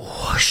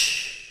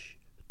whoosh,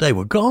 they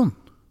were gone.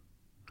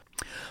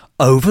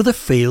 Over the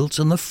fields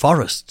and the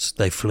forests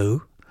they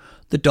flew.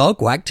 The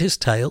dog wagged his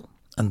tail,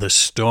 and the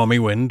stormy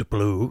wind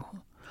blew.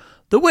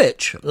 The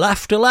witch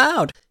laughed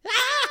aloud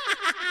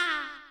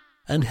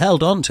and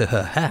held on to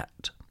her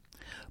hat.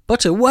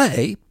 But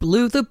away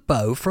blew the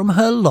bow from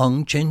her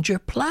long ginger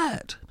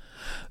plait.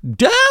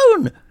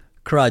 Down!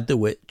 Cried the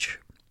witch,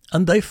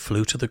 and they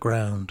flew to the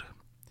ground.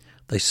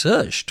 They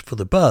searched for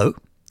the bow,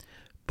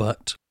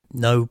 but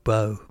no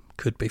bow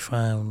could be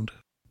found.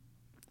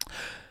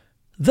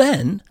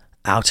 Then,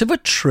 out of a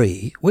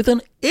tree, with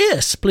an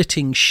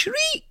ear-splitting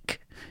shriek,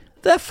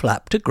 there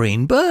flapped a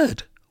green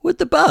bird, with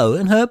the bow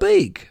in her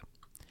beak.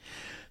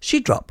 She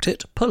dropped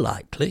it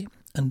politely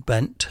and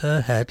bent her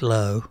head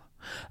low,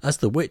 as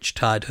the witch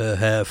tied her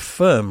hair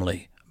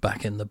firmly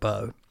back in the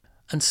bow,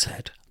 and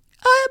said,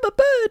 "I am a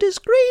bird as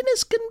green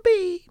as can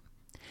be.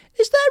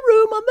 Is there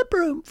room on the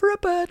broom for a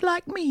bird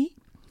like me?"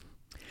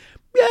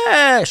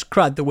 "Yes,"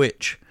 cried the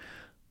witch.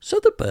 So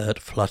the bird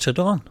fluttered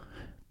on.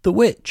 The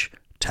witch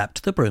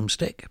tapped the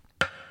broomstick,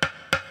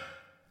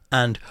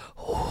 and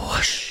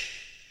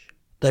whoosh,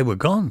 they were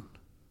gone.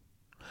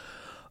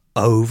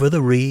 Over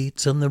the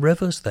reeds and the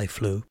rivers they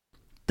flew.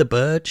 The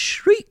bird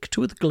shrieked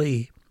with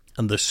glee,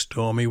 and the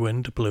stormy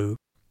wind blew.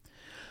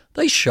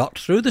 They shot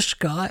through the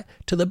sky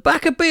to the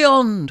back of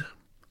beyond.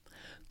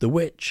 The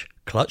witch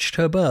clutched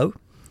her bow,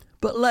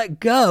 but let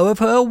go of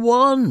her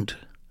wand.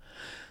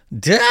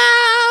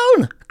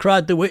 "Down!"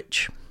 cried the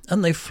witch,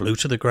 and they flew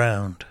to the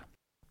ground.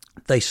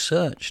 They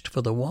searched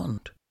for the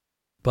wand,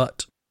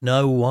 but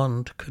no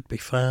wand could be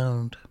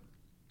found.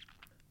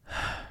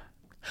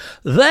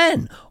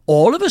 Then,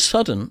 all of a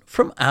sudden,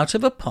 from out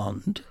of a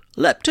pond,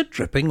 leapt a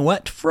dripping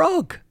wet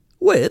frog,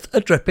 with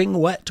a dripping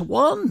wet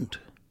wand.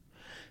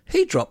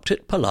 He dropped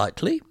it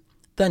politely,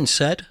 then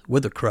said,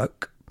 with a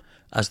croak,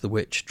 as the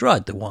witch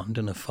dried the wand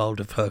in a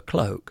fold of her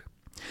cloak,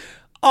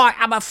 "I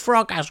am a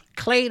frog as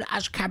clean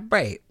as can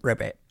be,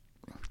 Ribbit.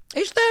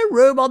 Is there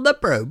room on the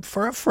broom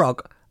for a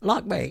frog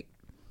like me?"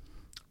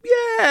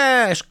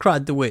 "Yes,"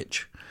 cried the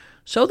witch.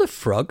 So the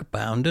frog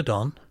bounded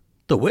on.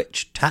 The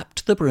witch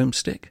tapped the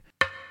broomstick,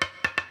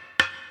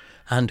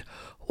 and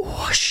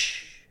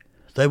whoosh,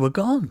 they were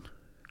gone.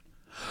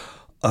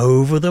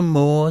 Over the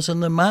moors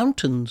and the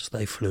mountains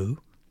they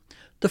flew.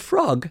 The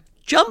frog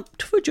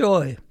jumped for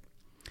joy,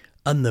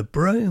 and the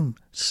broom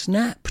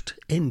snapped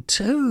in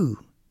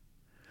two.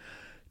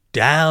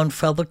 Down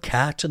fell the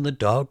cat and the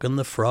dog and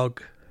the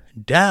frog.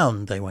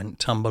 Down they went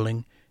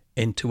tumbling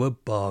into a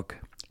bog.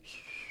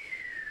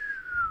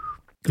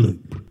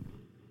 Gloop.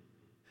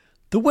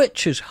 The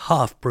witch's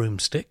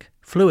half-broomstick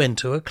flew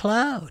into a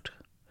cloud,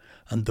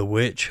 and the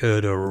witch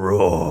heard a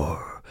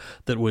roar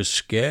that was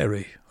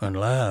scary and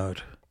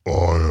loud.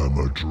 "I am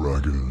a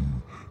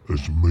dragon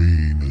as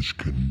mean as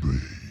can be,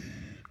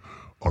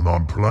 and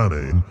I'm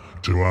planning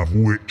to have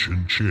witch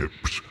and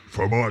chips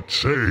for my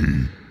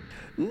tea."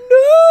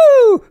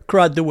 "No!"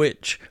 cried the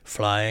witch,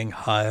 flying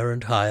higher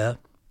and higher.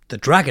 The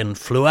dragon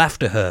flew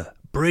after her,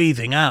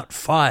 breathing out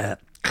fire.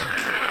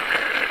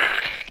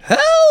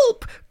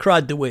 "Help!"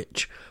 cried the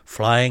witch,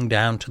 flying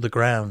down to the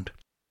ground.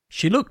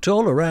 She looked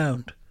all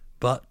around,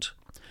 but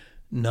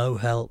no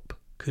help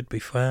could be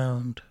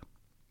found.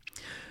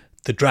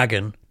 The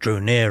dragon drew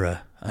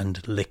nearer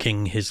and,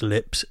 licking his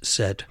lips,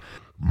 said,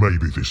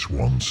 "Maybe this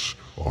once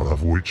I'll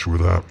have witch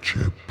without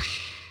chips."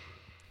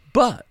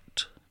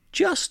 But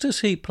just as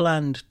he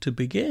planned to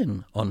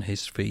begin on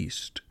his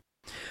feast,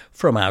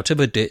 from out of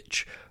a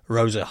ditch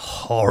rose a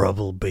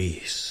horrible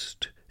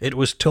beast. It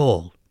was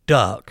tall,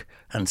 dark,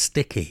 and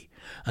sticky,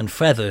 and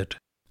feathered,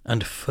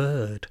 and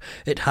furred.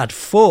 It had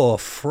 4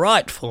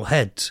 frightful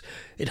heads.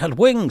 It had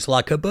wings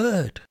like a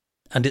bird,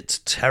 and its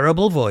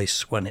terrible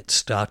voice, when it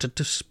started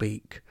to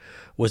speak,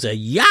 was a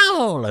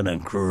yowl and a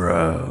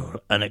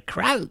growl and a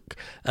croak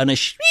and a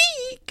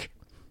shriek.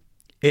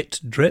 It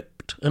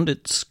dripped and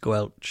it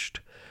squelched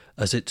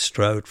as it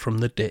strode from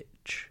the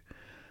ditch,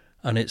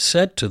 and it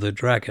said to the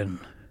dragon,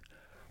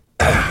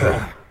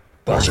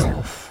 "Buzz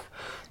off,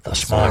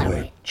 that's my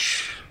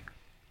witch."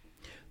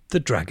 The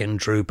dragon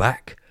drew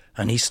back,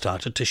 and he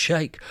started to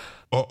shake.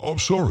 I'm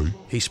sorry,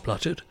 he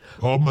spluttered.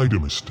 I made a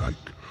mistake.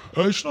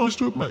 It's nice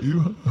to have met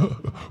you,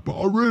 but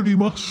I really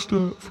must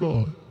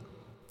fly.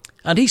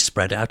 And he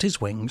spread out his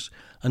wings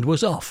and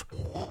was off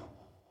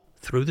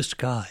through the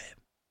sky.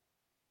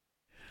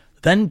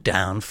 Then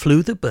down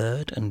flew the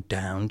bird, and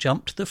down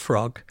jumped the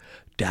frog.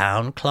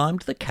 Down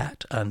climbed the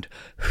cat, and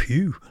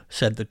phew,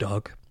 said the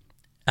dog.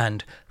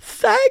 And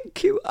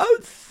thank you, oh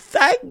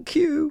thank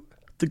you,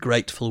 the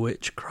grateful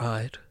witch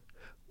cried.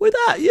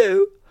 Without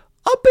you,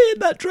 I'd be in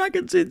that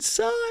dragon's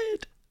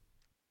inside.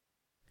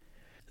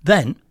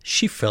 Then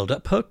she filled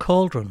up her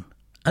cauldron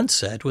and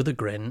said with a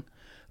grin,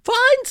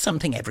 "Find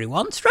something,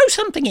 everyone, throw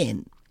something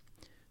in."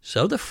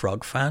 So the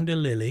frog found a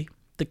lily,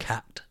 the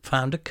cat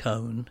found a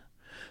cone,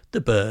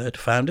 the bird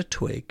found a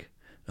twig,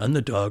 and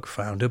the dog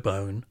found a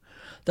bone.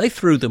 They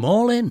threw them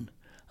all in,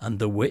 and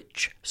the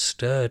witch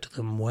stirred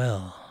them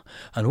well,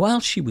 and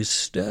while she was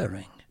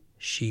stirring,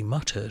 she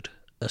muttered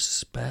a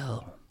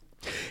spell.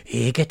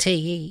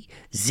 Higgity,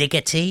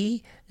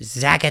 ziggity,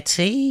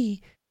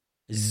 zaggity,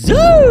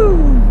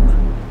 zoom!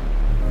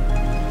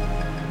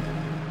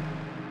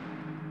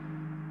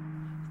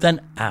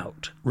 Then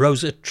out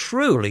rose a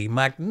truly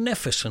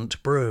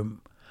magnificent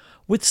broom,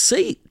 with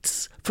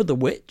seats for the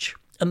witch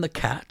and the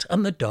cat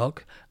and the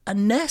dog, a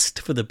nest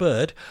for the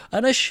bird,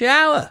 and a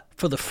shower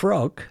for the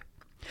frog.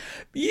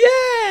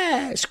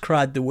 "Yes!"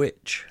 cried the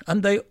witch,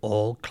 and they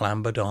all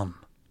clambered on.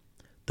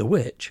 The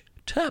witch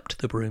tapped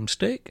the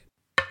broomstick,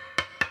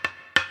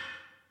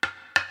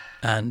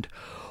 And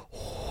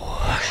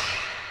whoosh,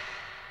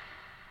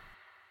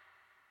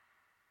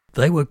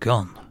 they were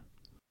gone.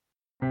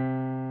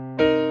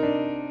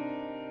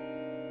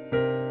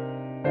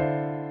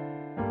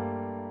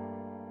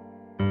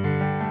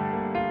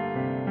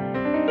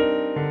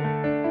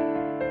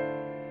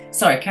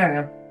 Sorry, carry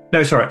on.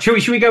 No, sorry.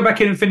 Should we go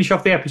back in and finish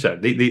off the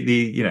episode?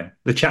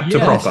 The chapter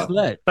proper.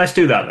 Let's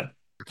do that then.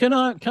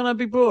 Can I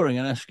be boring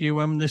and ask you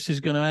when this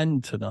is going to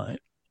end tonight?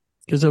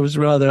 Because I was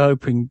rather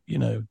hoping,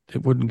 it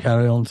wouldn't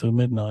carry on till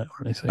midnight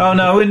or anything. Oh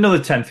no, another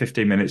 10,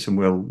 15 minutes and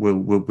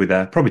we'll be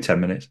there. Probably 10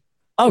 minutes.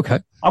 Okay.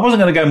 I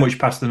wasn't going to go much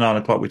past the 9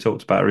 o'clock we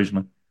talked about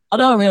originally. I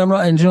don't mean I'm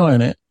not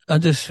enjoying it. I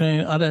just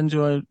think I'd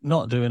enjoy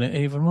not doing it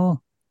even more.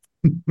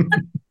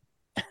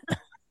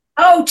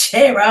 Oh,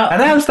 cheer up.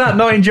 And how's that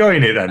not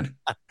enjoying it then?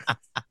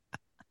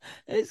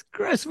 It's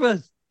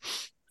Christmas.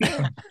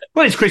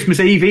 Well, it's Christmas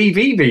Eve.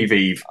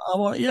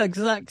 Yeah,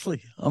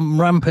 exactly. I'm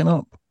ramping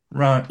up.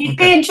 Right. He'd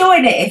be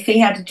enjoying it if he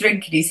had a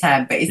drink in his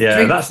hand, but his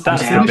drink that's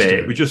the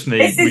bit. We just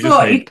need. This is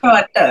what he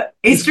can't do.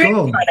 His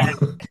drink.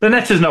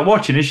 Linetta's not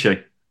watching, is she?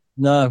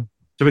 No.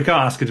 So we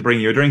can't ask her to bring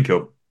you a drink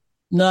up.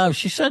 No,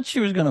 she said she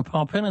was going to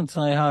pop in and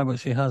say hi, but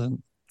she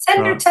hasn't.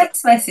 Send her a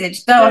text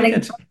message,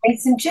 darling. Make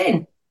some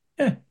gin.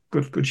 Yeah,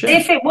 good shit. See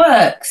if it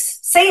works.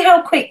 See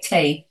how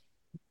quickly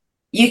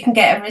you can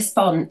get a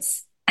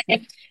response.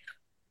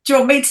 Do you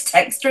want me to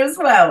text her as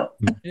well?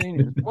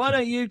 Why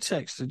don't you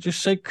text her?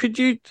 Just say, could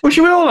you... Well,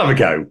 should we all have a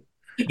go?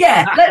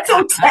 Yeah, let's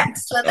all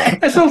text her then.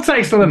 Let's all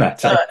text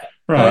Linette.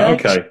 Right,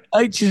 okay.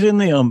 H is in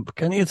the ump.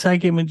 Can you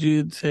take him a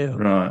G too?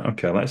 Right,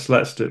 okay. Let's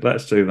do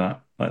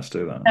that. Let's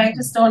do that. No,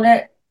 just on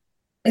it.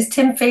 Is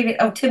Tim feeling?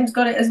 Oh, Tim's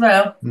got it as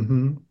well.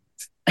 Mm-hmm.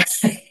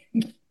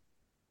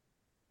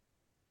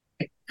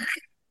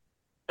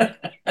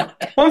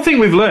 One thing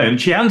we've learned,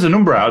 she hands a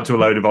number out to a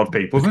load of odd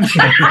people, doesn't she?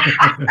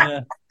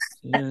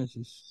 Yeah,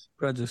 she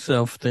spreads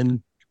herself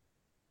thin.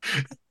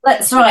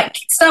 Let's start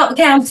the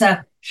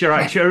counter. Sure,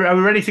 right. Are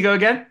we ready to go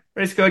again?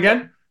 No,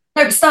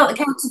 start the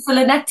counter for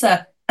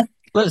Linette.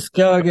 Let's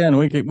go again.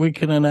 We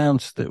can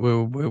announce that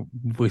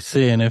we're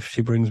seeing if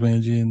she brings me a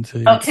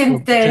G&T. Oh,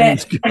 Tim's doing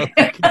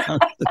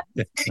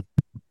it.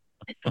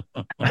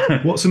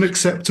 What's an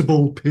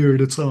acceptable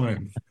period of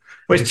time?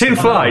 Well, it's 2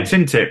 flights,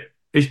 isn't it?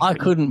 I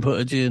couldn't put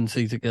a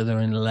G&T together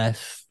in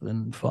less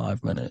than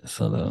 5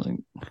 minutes. I don't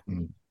think.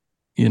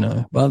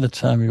 By the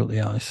time you got the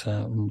ice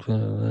out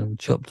and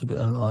chopped a bit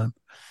of lime.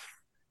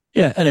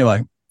 Yeah,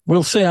 anyway,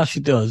 we'll see how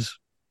she does.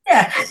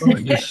 Yeah.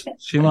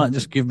 She might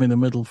just give me the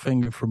middle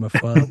finger from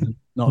afar and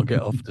not get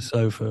off the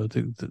sofa.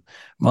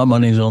 My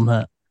money's on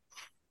that.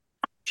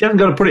 She hasn't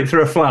got to put it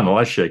through a flannel,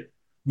 has she?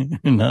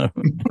 No.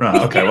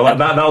 Right, okay. Well,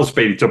 that'll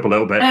speed it up a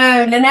little bit.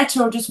 No, Linette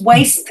will just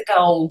waste the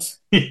gold.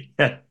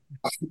 Yeah.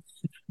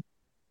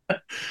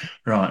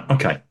 Right,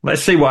 okay.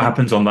 Let's see what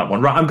happens on that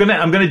one. Right, I'm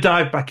gonna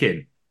dive back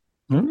in.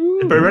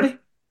 Everybody ready?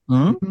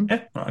 Mm-hmm.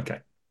 Yeah. Right, okay.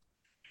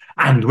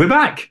 And we're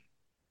back.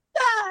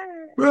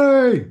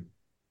 Hooray!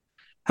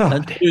 Oh,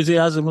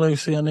 enthusiasm,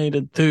 Lucy. I need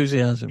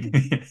enthusiasm.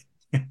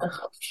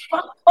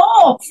 Fuck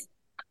off!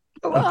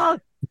 Come on.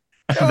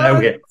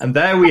 And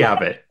there we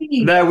have it.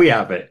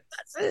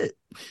 That's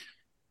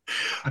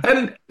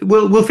it.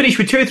 We'll finish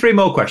with 2 or 3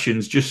 more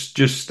questions just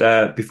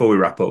before we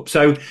wrap up.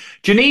 So,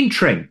 Jeanine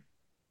Tring.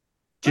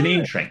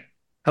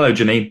 Hello,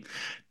 Jeanine.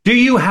 Do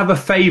you have a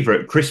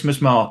favourite Christmas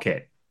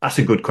market? That's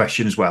a good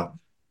question as well.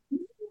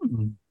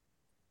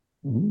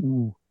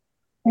 Ooh.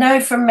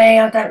 No, from me.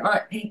 I don't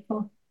like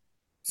people.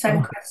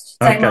 Same question.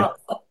 Same answer.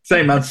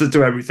 Same answer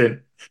to everything.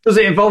 Does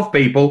it involve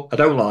people? I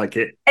don't like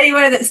it.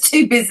 Anywhere that's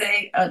too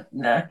busy,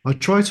 no. I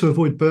try to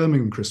avoid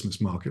Birmingham Christmas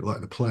market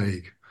like the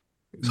plague.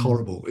 It's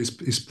horrible.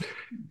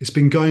 It's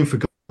been going for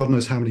God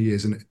knows how many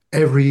years, and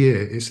every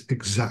year it's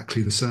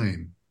exactly the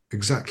same.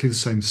 Exactly the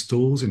same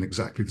stalls in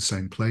exactly the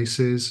same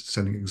places,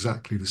 selling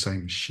exactly the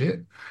same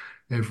shit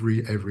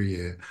every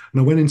year. And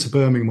I went into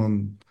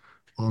Birmingham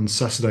on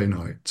Saturday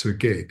night to a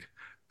gig,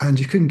 and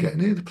you couldn't get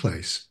near the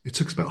place. It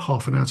took us about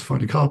half an hour to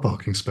find a car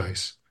parking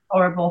space.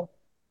 Horrible.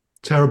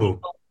 Terrible.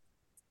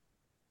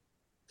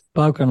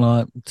 Spoken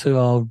like 2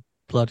 old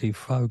bloody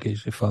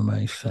fogies, if I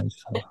may say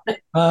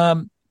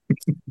so.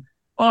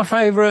 My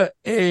favourite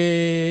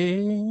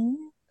is...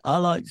 I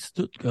like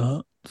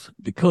Stuttgart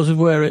because of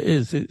where it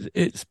is.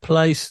 It's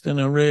placed in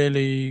a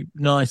really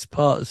nice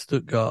part of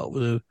Stuttgart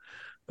with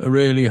a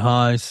really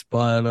high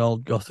spired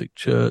old Gothic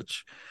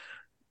church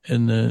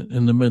in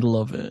the middle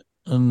of it.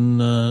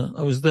 And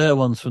I was there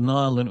once for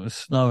Nile and it was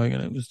snowing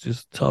and it was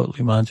just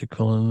totally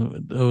magical.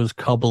 And there was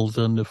cobbles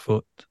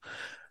underfoot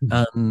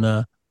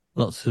and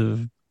lots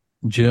of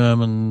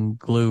German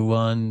glue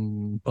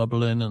wine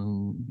bubbling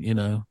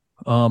and,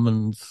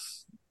 almonds.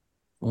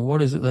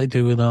 What is it they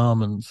do with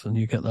almonds? And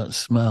you get that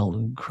smell,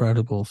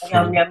 incredible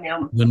Yum, yum,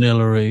 yum.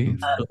 vanilla-y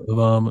sort of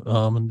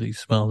almondy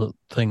smell, that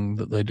thing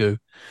that they do.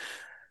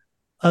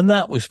 And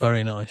that was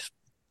very nice.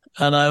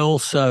 And I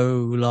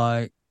also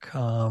like,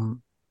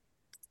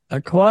 I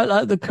quite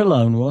like the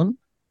Cologne one,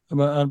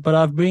 but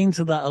I've been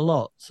to that a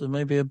lot. So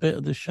maybe a bit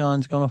of the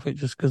shine's gone off it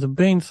just because I've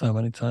been so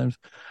many times.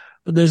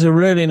 But there's a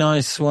really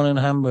nice one in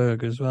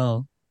Hamburg as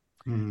well.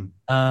 Mm.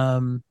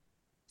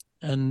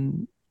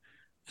 And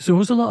so there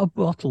was a lot of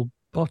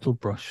bottle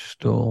brush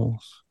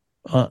stalls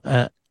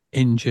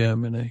in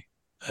Germany.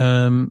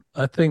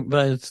 I think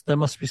there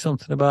must be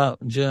something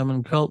about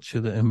German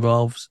culture that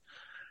involves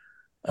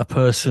a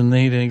person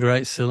needing a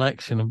great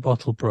selection of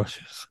bottle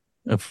brushes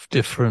of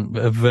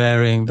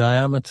varying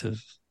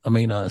diameters. I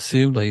mean, I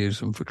assume they use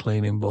them for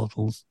cleaning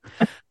bottles,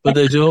 but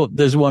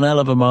there's one hell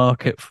of a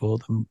market for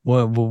them,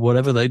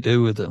 whatever they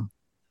do with them.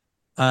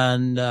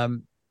 And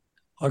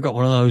I got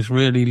one of those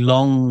really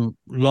long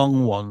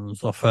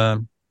ones off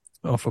a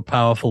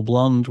powerful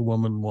blonde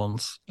woman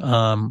once,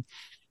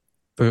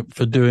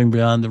 for doing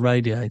behind the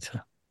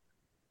radiator,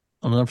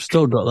 and I've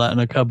still got that in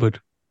a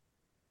cupboard.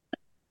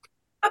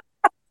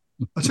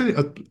 I tell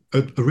you,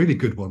 a really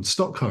good one,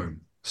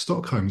 Stockholm.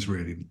 Stockholm's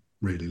really,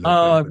 really lovely.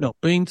 Oh, I've not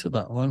been to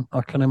that one.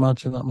 I can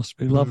imagine that must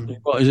be lovely.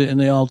 What is it, in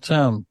the old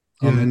town?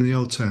 Yeah, in the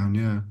old town,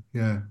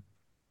 yeah.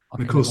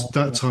 And of course,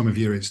 that time of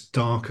year, it's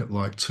dark at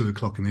like 2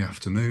 o'clock in the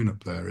afternoon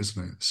up there,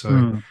 isn't it?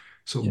 So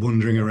sort of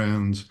wandering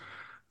around,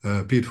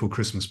 beautiful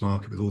Christmas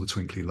market with all the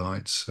twinkly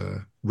lights,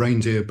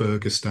 reindeer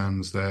burger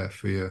stands there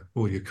for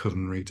all your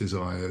culinary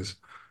desires.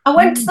 I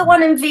went to the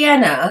one in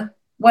Vienna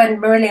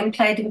when Marillion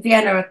played in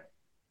Vienna,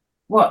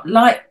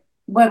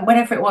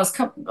 whenever it was,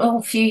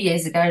 a few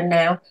years ago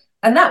now,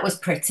 and that was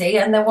pretty,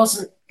 and there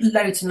wasn't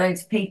loads and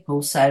loads of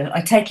people, so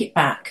I take it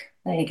back.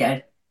 There you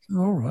go.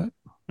 All right.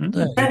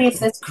 Only if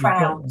there's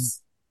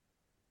crowds.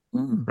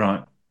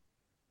 Right.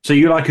 So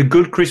you like a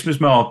good Christmas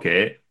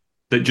market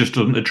that just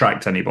doesn't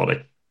attract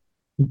anybody?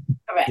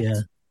 Correct.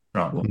 Yeah.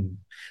 Right.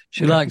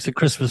 She likes a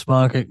Christmas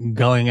market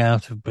going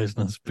out of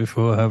business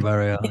before her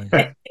very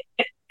eyes.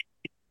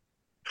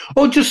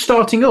 Or just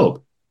starting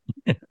up.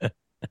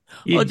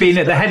 You've been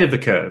at the head of the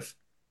curve.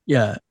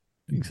 Yeah,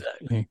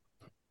 exactly.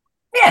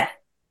 Yeah.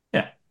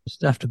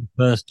 Just after the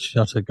first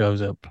shutter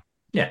goes up.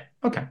 Yeah.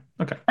 Okay.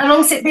 How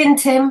long's it been,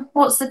 Tim?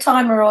 What's the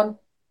timer on?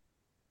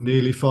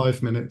 Nearly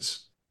 5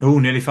 minutes. Oh,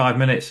 nearly 5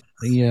 minutes.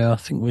 Yeah, I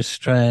think we're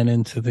straying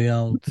into the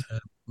old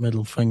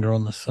middle finger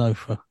on the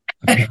sofa.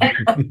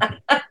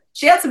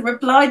 She hasn't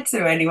replied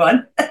to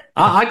anyone.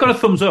 I got a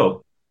thumbs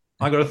up.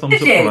 From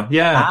her.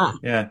 Yeah.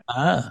 Yeah.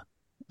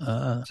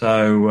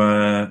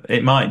 So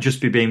it might just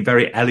be being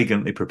very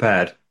elegantly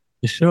prepared.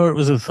 You sure it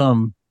was a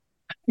thumb?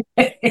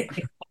 Well,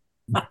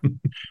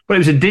 it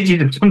was a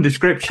digit of some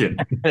description.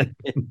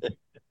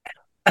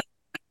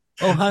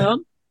 Oh, hang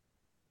on.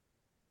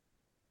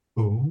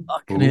 Oh.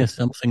 I can hear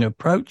something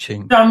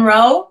approaching. Drum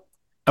roll.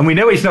 And we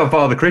know it's not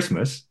Father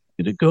Christmas. Is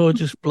it a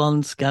gorgeous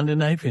blonde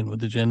Scandinavian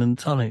with a gin and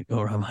tonic,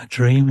 or am I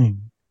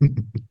dreaming?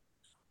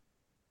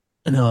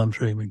 No, I'm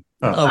dreaming.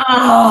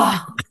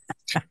 Oh.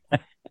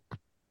 It's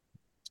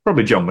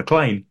probably John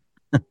McClane.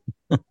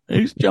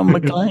 Who's John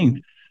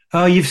McClane?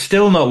 Oh, you've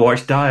still not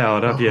watched Die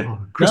Hard, have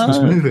you? Christmas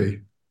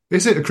movie.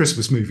 Is it a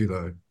Christmas movie,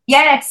 though?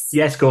 Yes.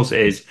 Yes, of course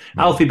it is.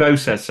 Alfie Boe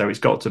says so. It's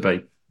got to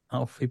be.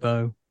 Alfie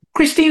Boe.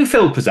 Christine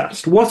Philp has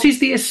asked, what is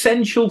the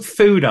essential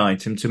food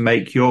item to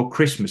make your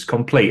Christmas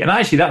complete? And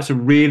actually, that's a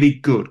really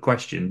good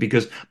question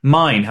because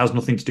mine has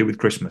nothing to do with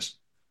Christmas.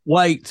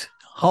 Wait.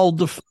 Hold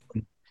the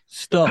phone.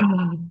 Stop.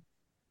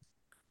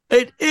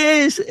 It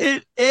is.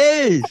 It's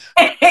a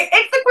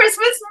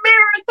Christmas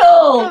miracle.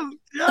 Oh,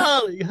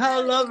 darling,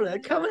 how lovely.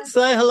 Come and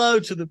say hello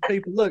to the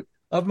people. Look,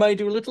 I've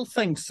made you a little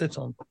thing to sit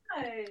on.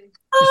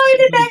 Oh,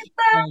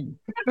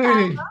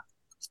 Hey.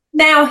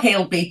 now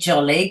he'll be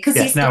jolly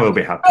because now he'll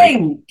be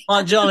happy.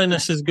 My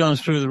jolliness has gone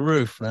through the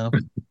roof now.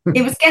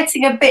 He was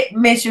getting a bit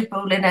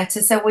miserable, Linette,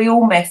 so we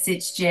all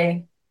messaged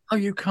you. Oh,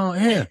 you can't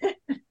hear.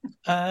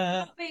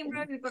 Being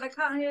rude, but I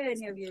can't hear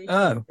any of you.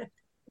 Oh,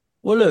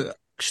 well, look,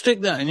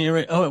 stick that in your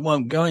ear. Oh, it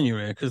won't go in your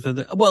ear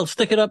well,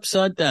 stick it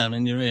upside down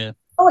in your ear.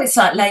 Oh, it's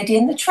like Lady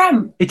and the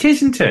Tramp. It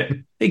isn't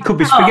it? It could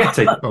be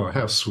spaghetti. Oh,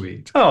 how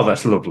sweet. Oh,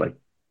 that's lovely.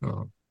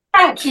 Oh.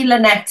 Thank you,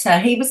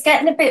 Linette. He was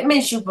getting a bit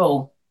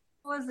miserable.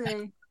 Was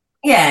he?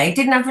 Yeah, he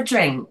didn't have a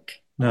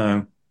drink.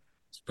 No.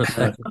 It's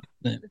pathetic,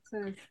 isn't it?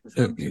 It's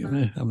You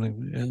need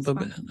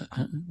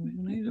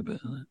a bit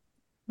of that.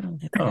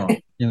 Oh.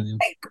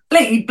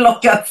 Completely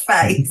block your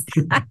face.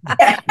 Have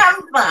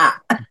that.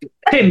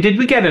 Tim, did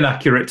we get an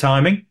accurate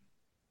timing?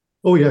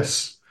 Oh,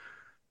 yes.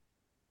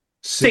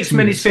 6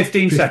 minutes,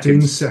 15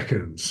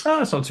 seconds. Oh,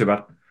 that's not too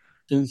bad.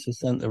 Since I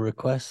sent a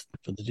request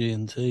for the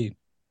G&T,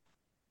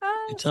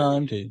 Oh, you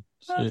timed it.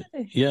 did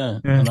he? Yeah,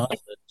 and I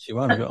said she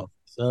won't get off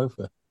the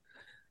sofa.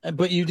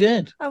 But you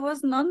did. I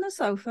wasn't on the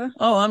sofa.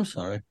 Oh, I'm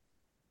sorry.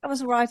 I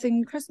was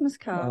writing Christmas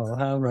cards.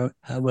 Oh,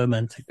 how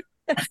romantic.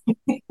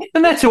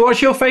 Annetta,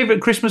 what's your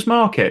favourite Christmas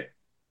market?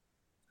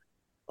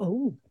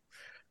 Oh.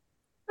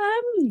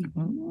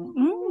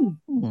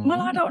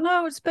 Well, I don't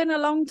know. It's been a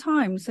long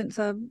time since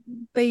I've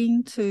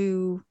been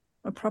to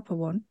a proper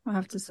one, I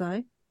have to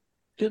say.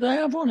 Do they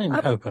have one in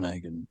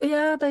Copenhagen?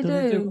 Yeah, they Do do,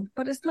 they do?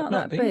 but it's not I've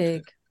not that been to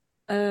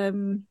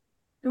big.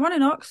 The one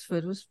in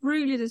Oxford was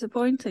really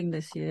disappointing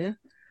this year.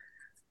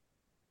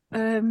 I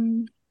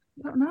don't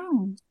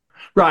know.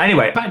 Right,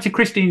 anyway, back to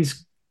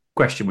Christine's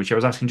question, which I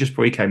was asking just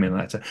before you came in the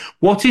letter.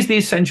 What is the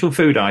essential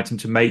food item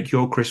to make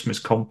your Christmas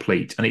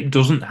complete? And it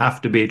doesn't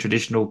have to be a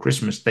traditional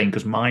Christmas thing,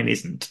 because mine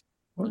isn't.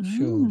 What's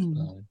yours,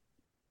 darling?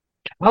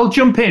 I'll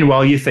jump in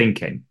while you're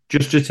thinking,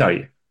 just to tell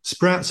you.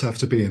 Sprouts have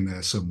to be in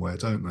there somewhere,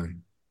 don't they?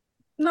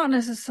 Not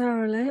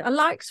necessarily. I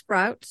like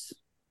sprouts,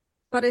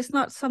 but it's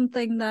not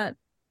something that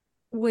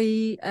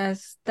we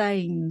as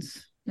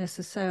Danes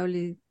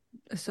necessarily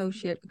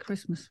associate with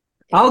Christmas.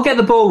 I'll get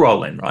the ball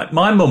rolling, right?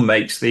 My mum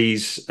makes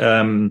makes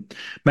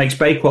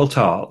Bakewell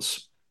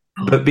tarts,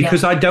 but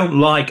because I don't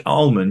like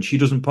almond, she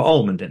doesn't put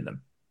almond in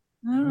them.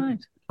 All right.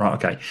 Right,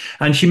 okay.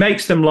 And she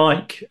makes them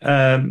like,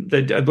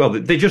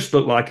 they just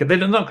look like,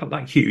 they're not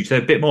like huge,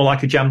 they're a bit more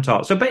like a jam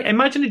tart. So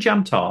imagine a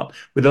jam tart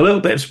with a little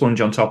bit of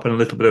sponge on top and a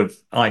little bit of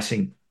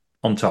icing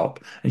on top.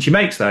 And she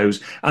makes those.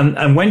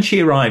 And when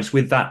she arrives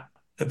with that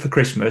for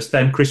Christmas,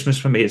 then Christmas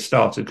for me has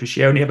started, because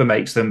she only ever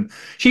makes them,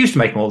 she used to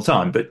make them all the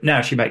time, but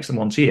now she makes them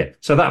once a year.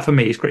 So that for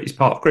me is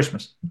part of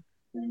Christmas.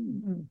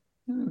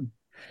 Mm-hmm.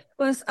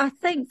 Well, I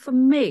think for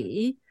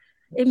me,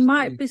 it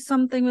might be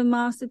something with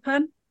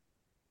marzipan.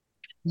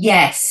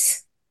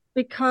 Yes.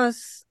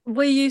 Because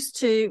we used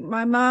to,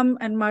 my mum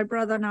and my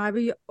brother and I,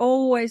 we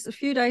always, a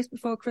few days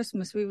before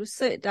Christmas, we would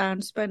sit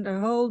down, spend a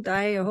whole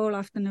day, a whole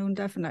afternoon,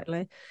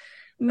 definitely,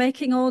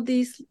 making all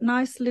these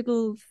nice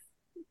little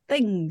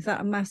things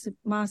out of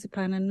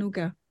marzipan and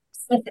nougat.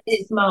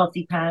 It's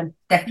marzipan,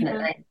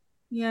 definitely.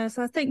 Yes,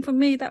 I think for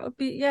me that would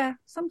be,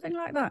 something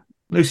like that.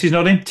 Lucy's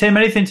nodding. Tim,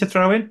 anything to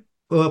throw in?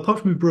 Well,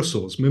 apart from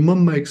Brussels, my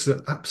mum makes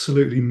an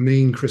absolutely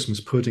mean Christmas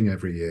pudding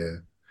every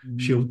year.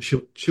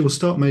 She'll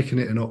start making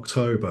it in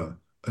October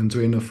and do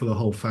enough for the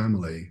whole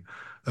family.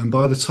 And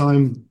by the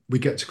time we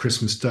get to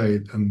Christmas Day,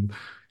 and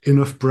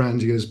enough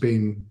brandy has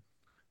been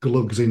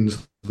glugged into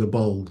the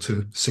bowl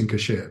to sink a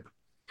ship,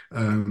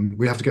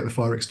 we have to get the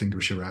fire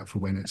extinguisher out for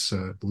when it's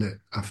lit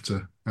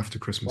after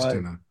Christmas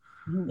dinner.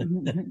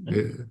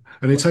 And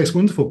it tastes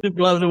wonderful. You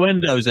blow the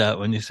windows out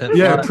when you said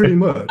yeah, pretty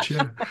much.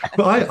 Yeah,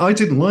 but I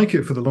didn't like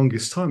it for the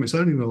longest time. It's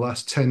only in the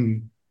last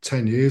 10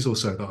 years or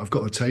so that I've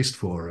got a taste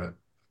for it.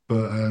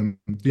 But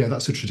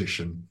that's a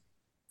tradition.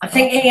 I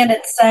think Ian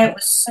would say it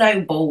was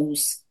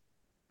snowballs.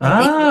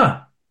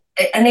 Ah.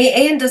 And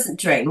Ian doesn't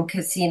drink,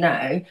 as you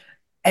know,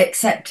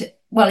 except,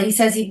 he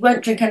says he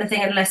won't drink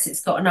anything unless it's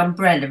got an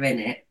umbrella in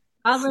it.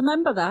 I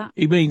remember that.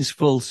 He means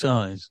full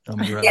size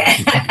umbrella.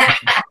 Yeah.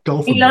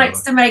 He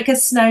likes to make a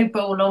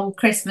snowball on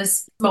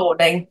Christmas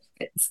morning.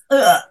 It's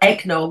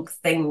eggnog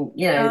thing,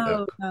 you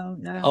know.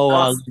 No. Oh,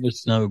 I love a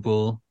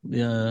snowball.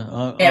 Yeah,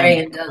 I'm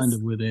kind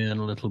of with Ian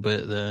a little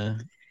bit there.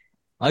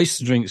 I used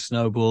to drink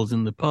snowballs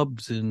in the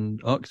pubs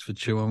in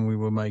Oxfordshire when we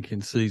were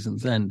making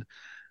Season's End,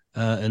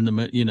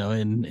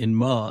 in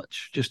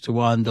March, just to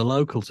wind the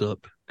locals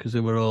up, because they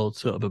were all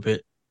sort of a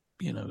bit,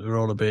 they were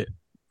all a bit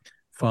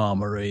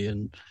farmery,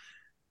 and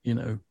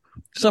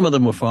some of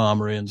them were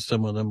farmery and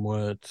some of them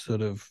were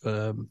sort of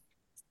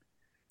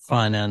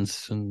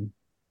finance and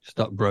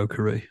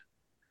stockbrokery,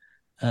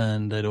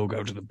 and they'd all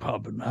go to the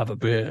pub and have a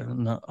beer,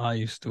 and I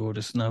used to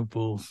order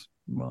snowballs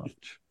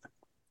March.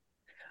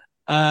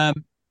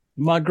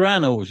 My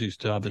gran always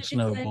used to have a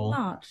snowball.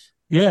 March?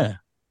 Yeah.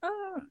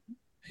 Oh.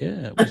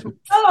 Yeah. It was...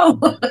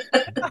 Oh.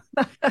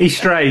 He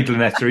strayed,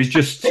 Linette. He's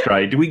just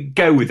strayed. Do we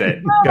go with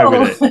it? Go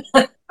with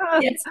it.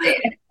 Yes,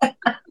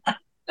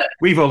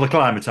 We've all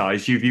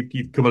acclimatised.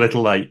 You've come a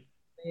little late.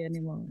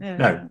 Anymore. Yeah.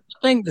 No. I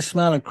think the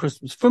smell of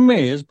Christmas for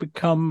me has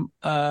become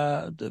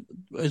the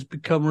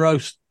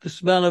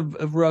smell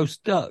of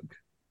roast duck,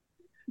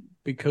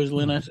 because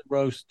Linette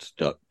roasts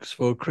ducks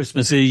for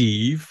Christmas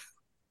Eve.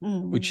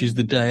 Which is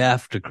the day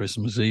after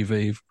Christmas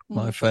Eve,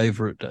 my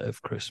favourite day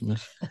of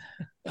Christmas,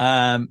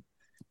 and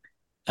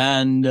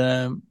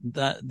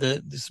that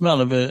the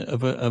smell of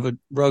a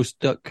roast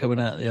duck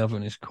coming out of the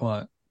oven is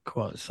quite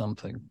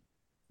something.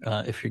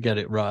 If you get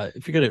it right,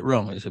 if you get it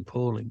wrong, it's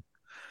appalling.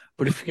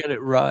 But if you get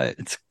it right,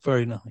 it's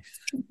very nice.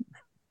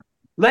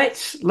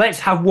 Let's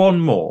have one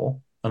more,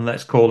 and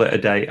let's call it a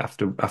day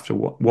after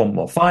one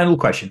more. Final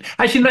question.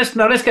 Actually,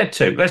 let's get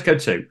two. Let's go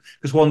two,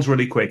 because one's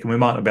really quick and we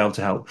might not be able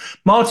to help.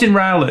 Martin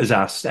Rowlett has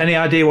asked, any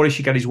idea what he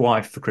should get his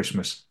wife for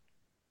Christmas?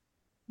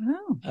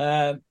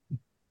 Oh.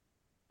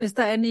 Is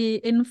there any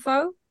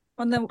info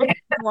on the wife?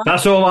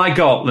 That's all I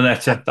got,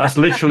 Linette. That's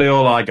literally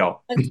all I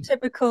got. It's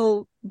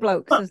typical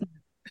blokes, isn't it?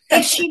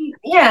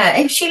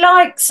 If she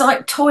likes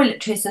like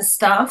toiletries and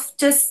stuff,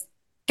 just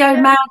go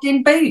mad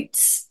in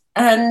boots.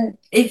 And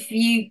if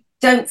you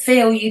don't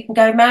feel you can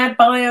go mad,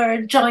 buy her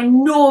a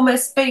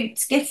ginormous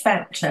Boots gift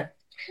voucher.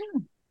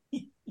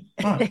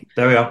 Right,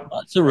 there we are.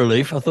 That's a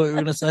relief. I thought you were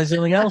going to say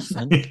something else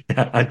then.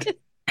 Yeah, I did.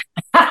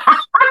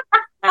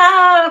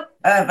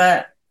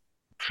 Pervert.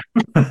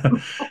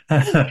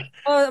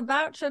 Or a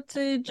voucher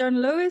to John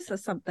Lewis or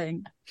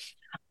something.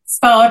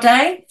 Spa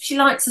day. If she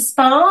likes a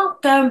spa,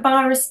 go and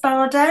buy her a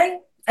spa day.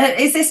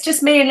 Is this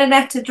just me and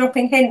Linette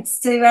dropping hints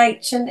to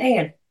H and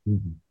Ian?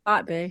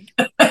 Might be.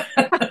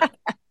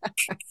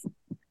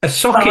 A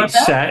socket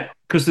set,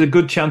 because there's a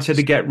good chance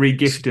it'll get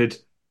re-gifted,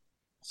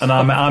 and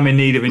I'm in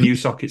need of a new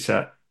socket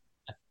set.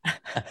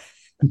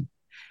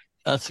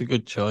 That's a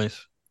good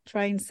choice.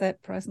 Train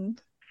set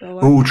present.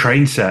 Oh,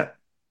 train set.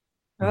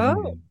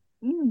 Oh.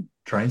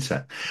 Train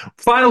set.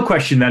 Final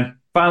question then.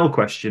 Final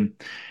question.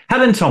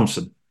 Helen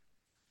Thompson.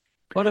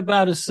 What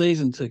about a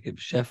season ticket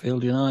for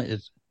Sheffield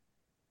United?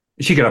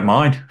 She could have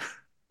mine.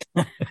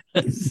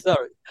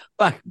 Sorry.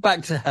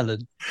 Back to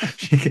Helen.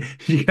 She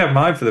can have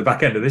mine for the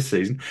back end of this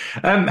season.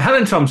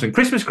 Helen Thompson,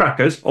 Christmas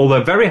crackers,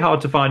 although very hard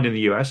to find in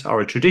the US,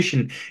 are a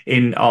tradition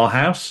in our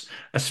house,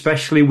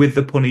 especially with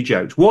the punny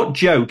jokes. What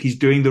joke is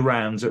doing the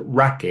rounds at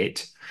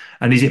Racket,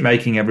 and is it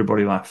making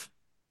everybody laugh?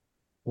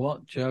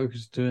 What joke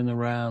is doing the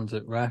rounds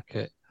at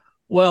Racket?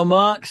 Well,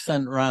 Mark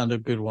sent round a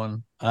good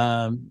one.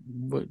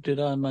 But did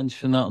I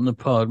mention that on the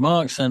pod?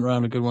 Mark sent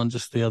round a good one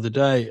just the other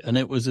day, and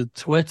it was a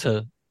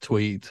Twitter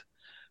tweet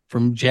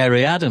from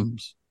Jerry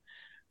Adams,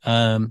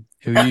 who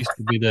used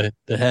to be the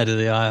head of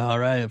the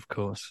IRA, of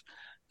course,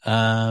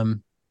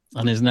 and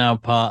is now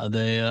part of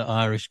the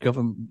Irish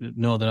government,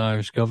 Northern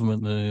Irish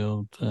government, the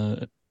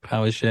old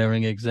power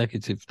sharing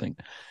executive thing.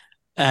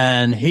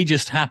 And he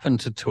just happened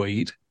to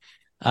tweet,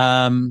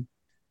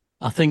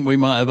 I think we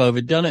might have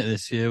overdone it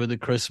this year with the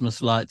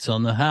Christmas lights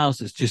on the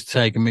house. It's just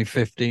taken me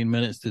 15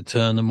 minutes to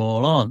turn them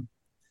all on.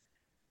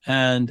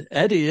 And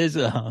Eddie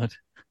Izzard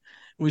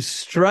was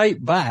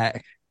straight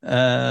back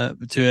to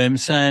him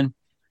saying,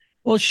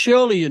 well,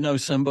 surely you know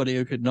somebody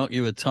who could knock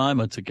you a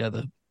timer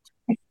together.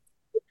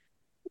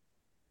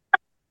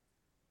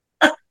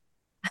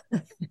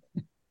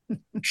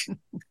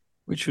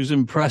 Which was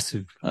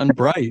impressive and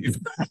brave.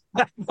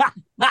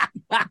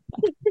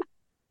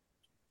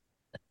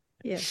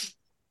 Yes.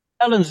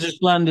 Helen's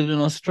just landed in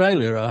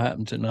Australia, I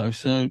happen to know.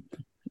 So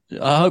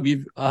I hope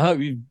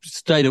you've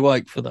stayed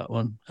awake for that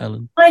one,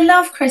 Helen. I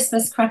love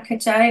Christmas cracker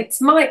jokes.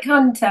 Mike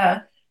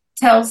Hunter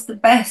tells the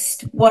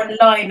best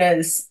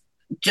one-liners,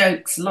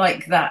 jokes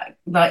like that,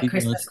 like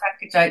Christmas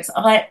cracker jokes.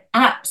 I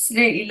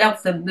absolutely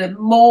love them. The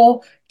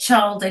more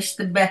childish,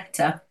 the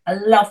better. I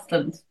love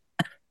them.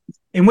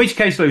 In which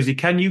case, Lucy,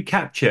 can you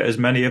capture as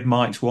many of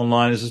Mike's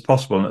one-liners as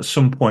possible? And at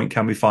some point,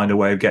 can we find a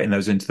way of getting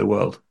those into the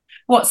world?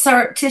 What,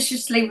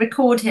 surreptitiously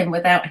record him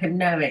without him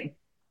knowing?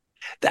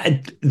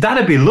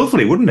 That'd be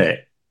lovely, wouldn't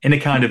it? In a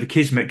kind of a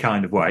kismet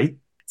kind of way.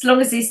 As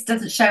long as he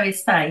doesn't show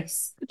his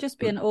face. It could just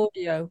be an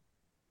audio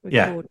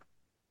recording.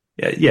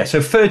 Yeah. So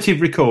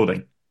furtive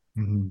recording.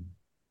 Mm-hmm.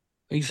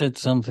 He said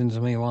something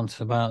to me once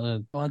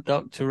about my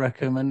doctor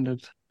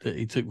recommended that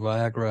he took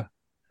Viagra.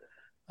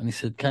 And he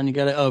said, can you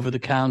get it over the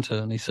counter?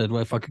 And he said,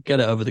 well, if I could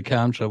get it over the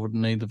counter, I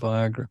wouldn't need the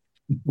Viagra.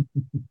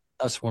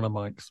 That's one of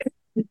Mike's.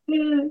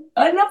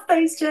 I love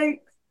those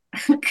jokes.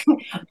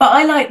 But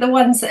I like the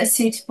ones that are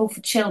suitable for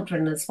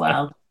children as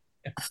well.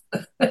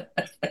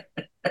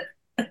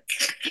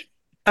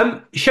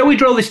 Shall we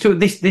draw this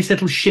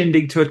little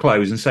shindig to a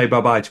close and say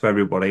bye-bye to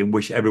everybody and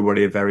wish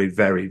everybody a very,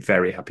 very,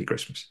 very happy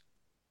Christmas?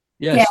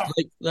 Yes,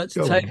 yeah. Let's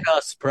take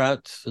our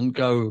sprouts and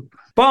go.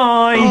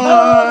 Bye!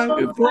 Bye!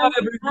 Goodbye,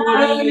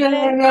 everybody!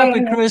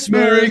 Happy Christmas!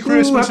 Merry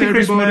Christmas, Happy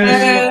everybody!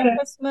 Merry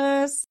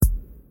Christmas!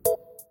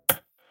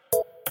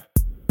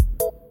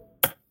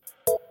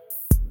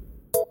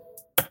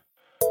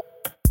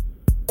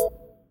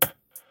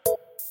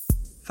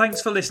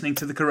 Thanks for listening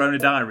to the Corona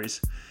Diaries.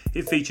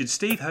 It featured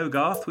Steve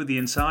Hogarth with the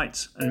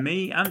insights and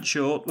me, Ant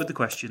Short, with the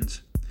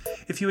questions.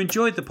 If you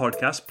enjoyed the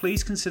podcast,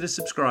 please consider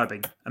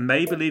subscribing and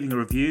maybe leaving a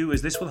review,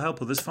 as this will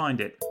help others find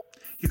it.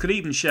 You could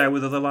even share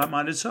with other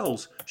like-minded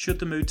souls, should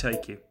the mood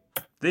take you.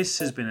 This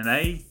has been an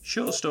A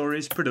Short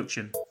Stories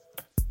production.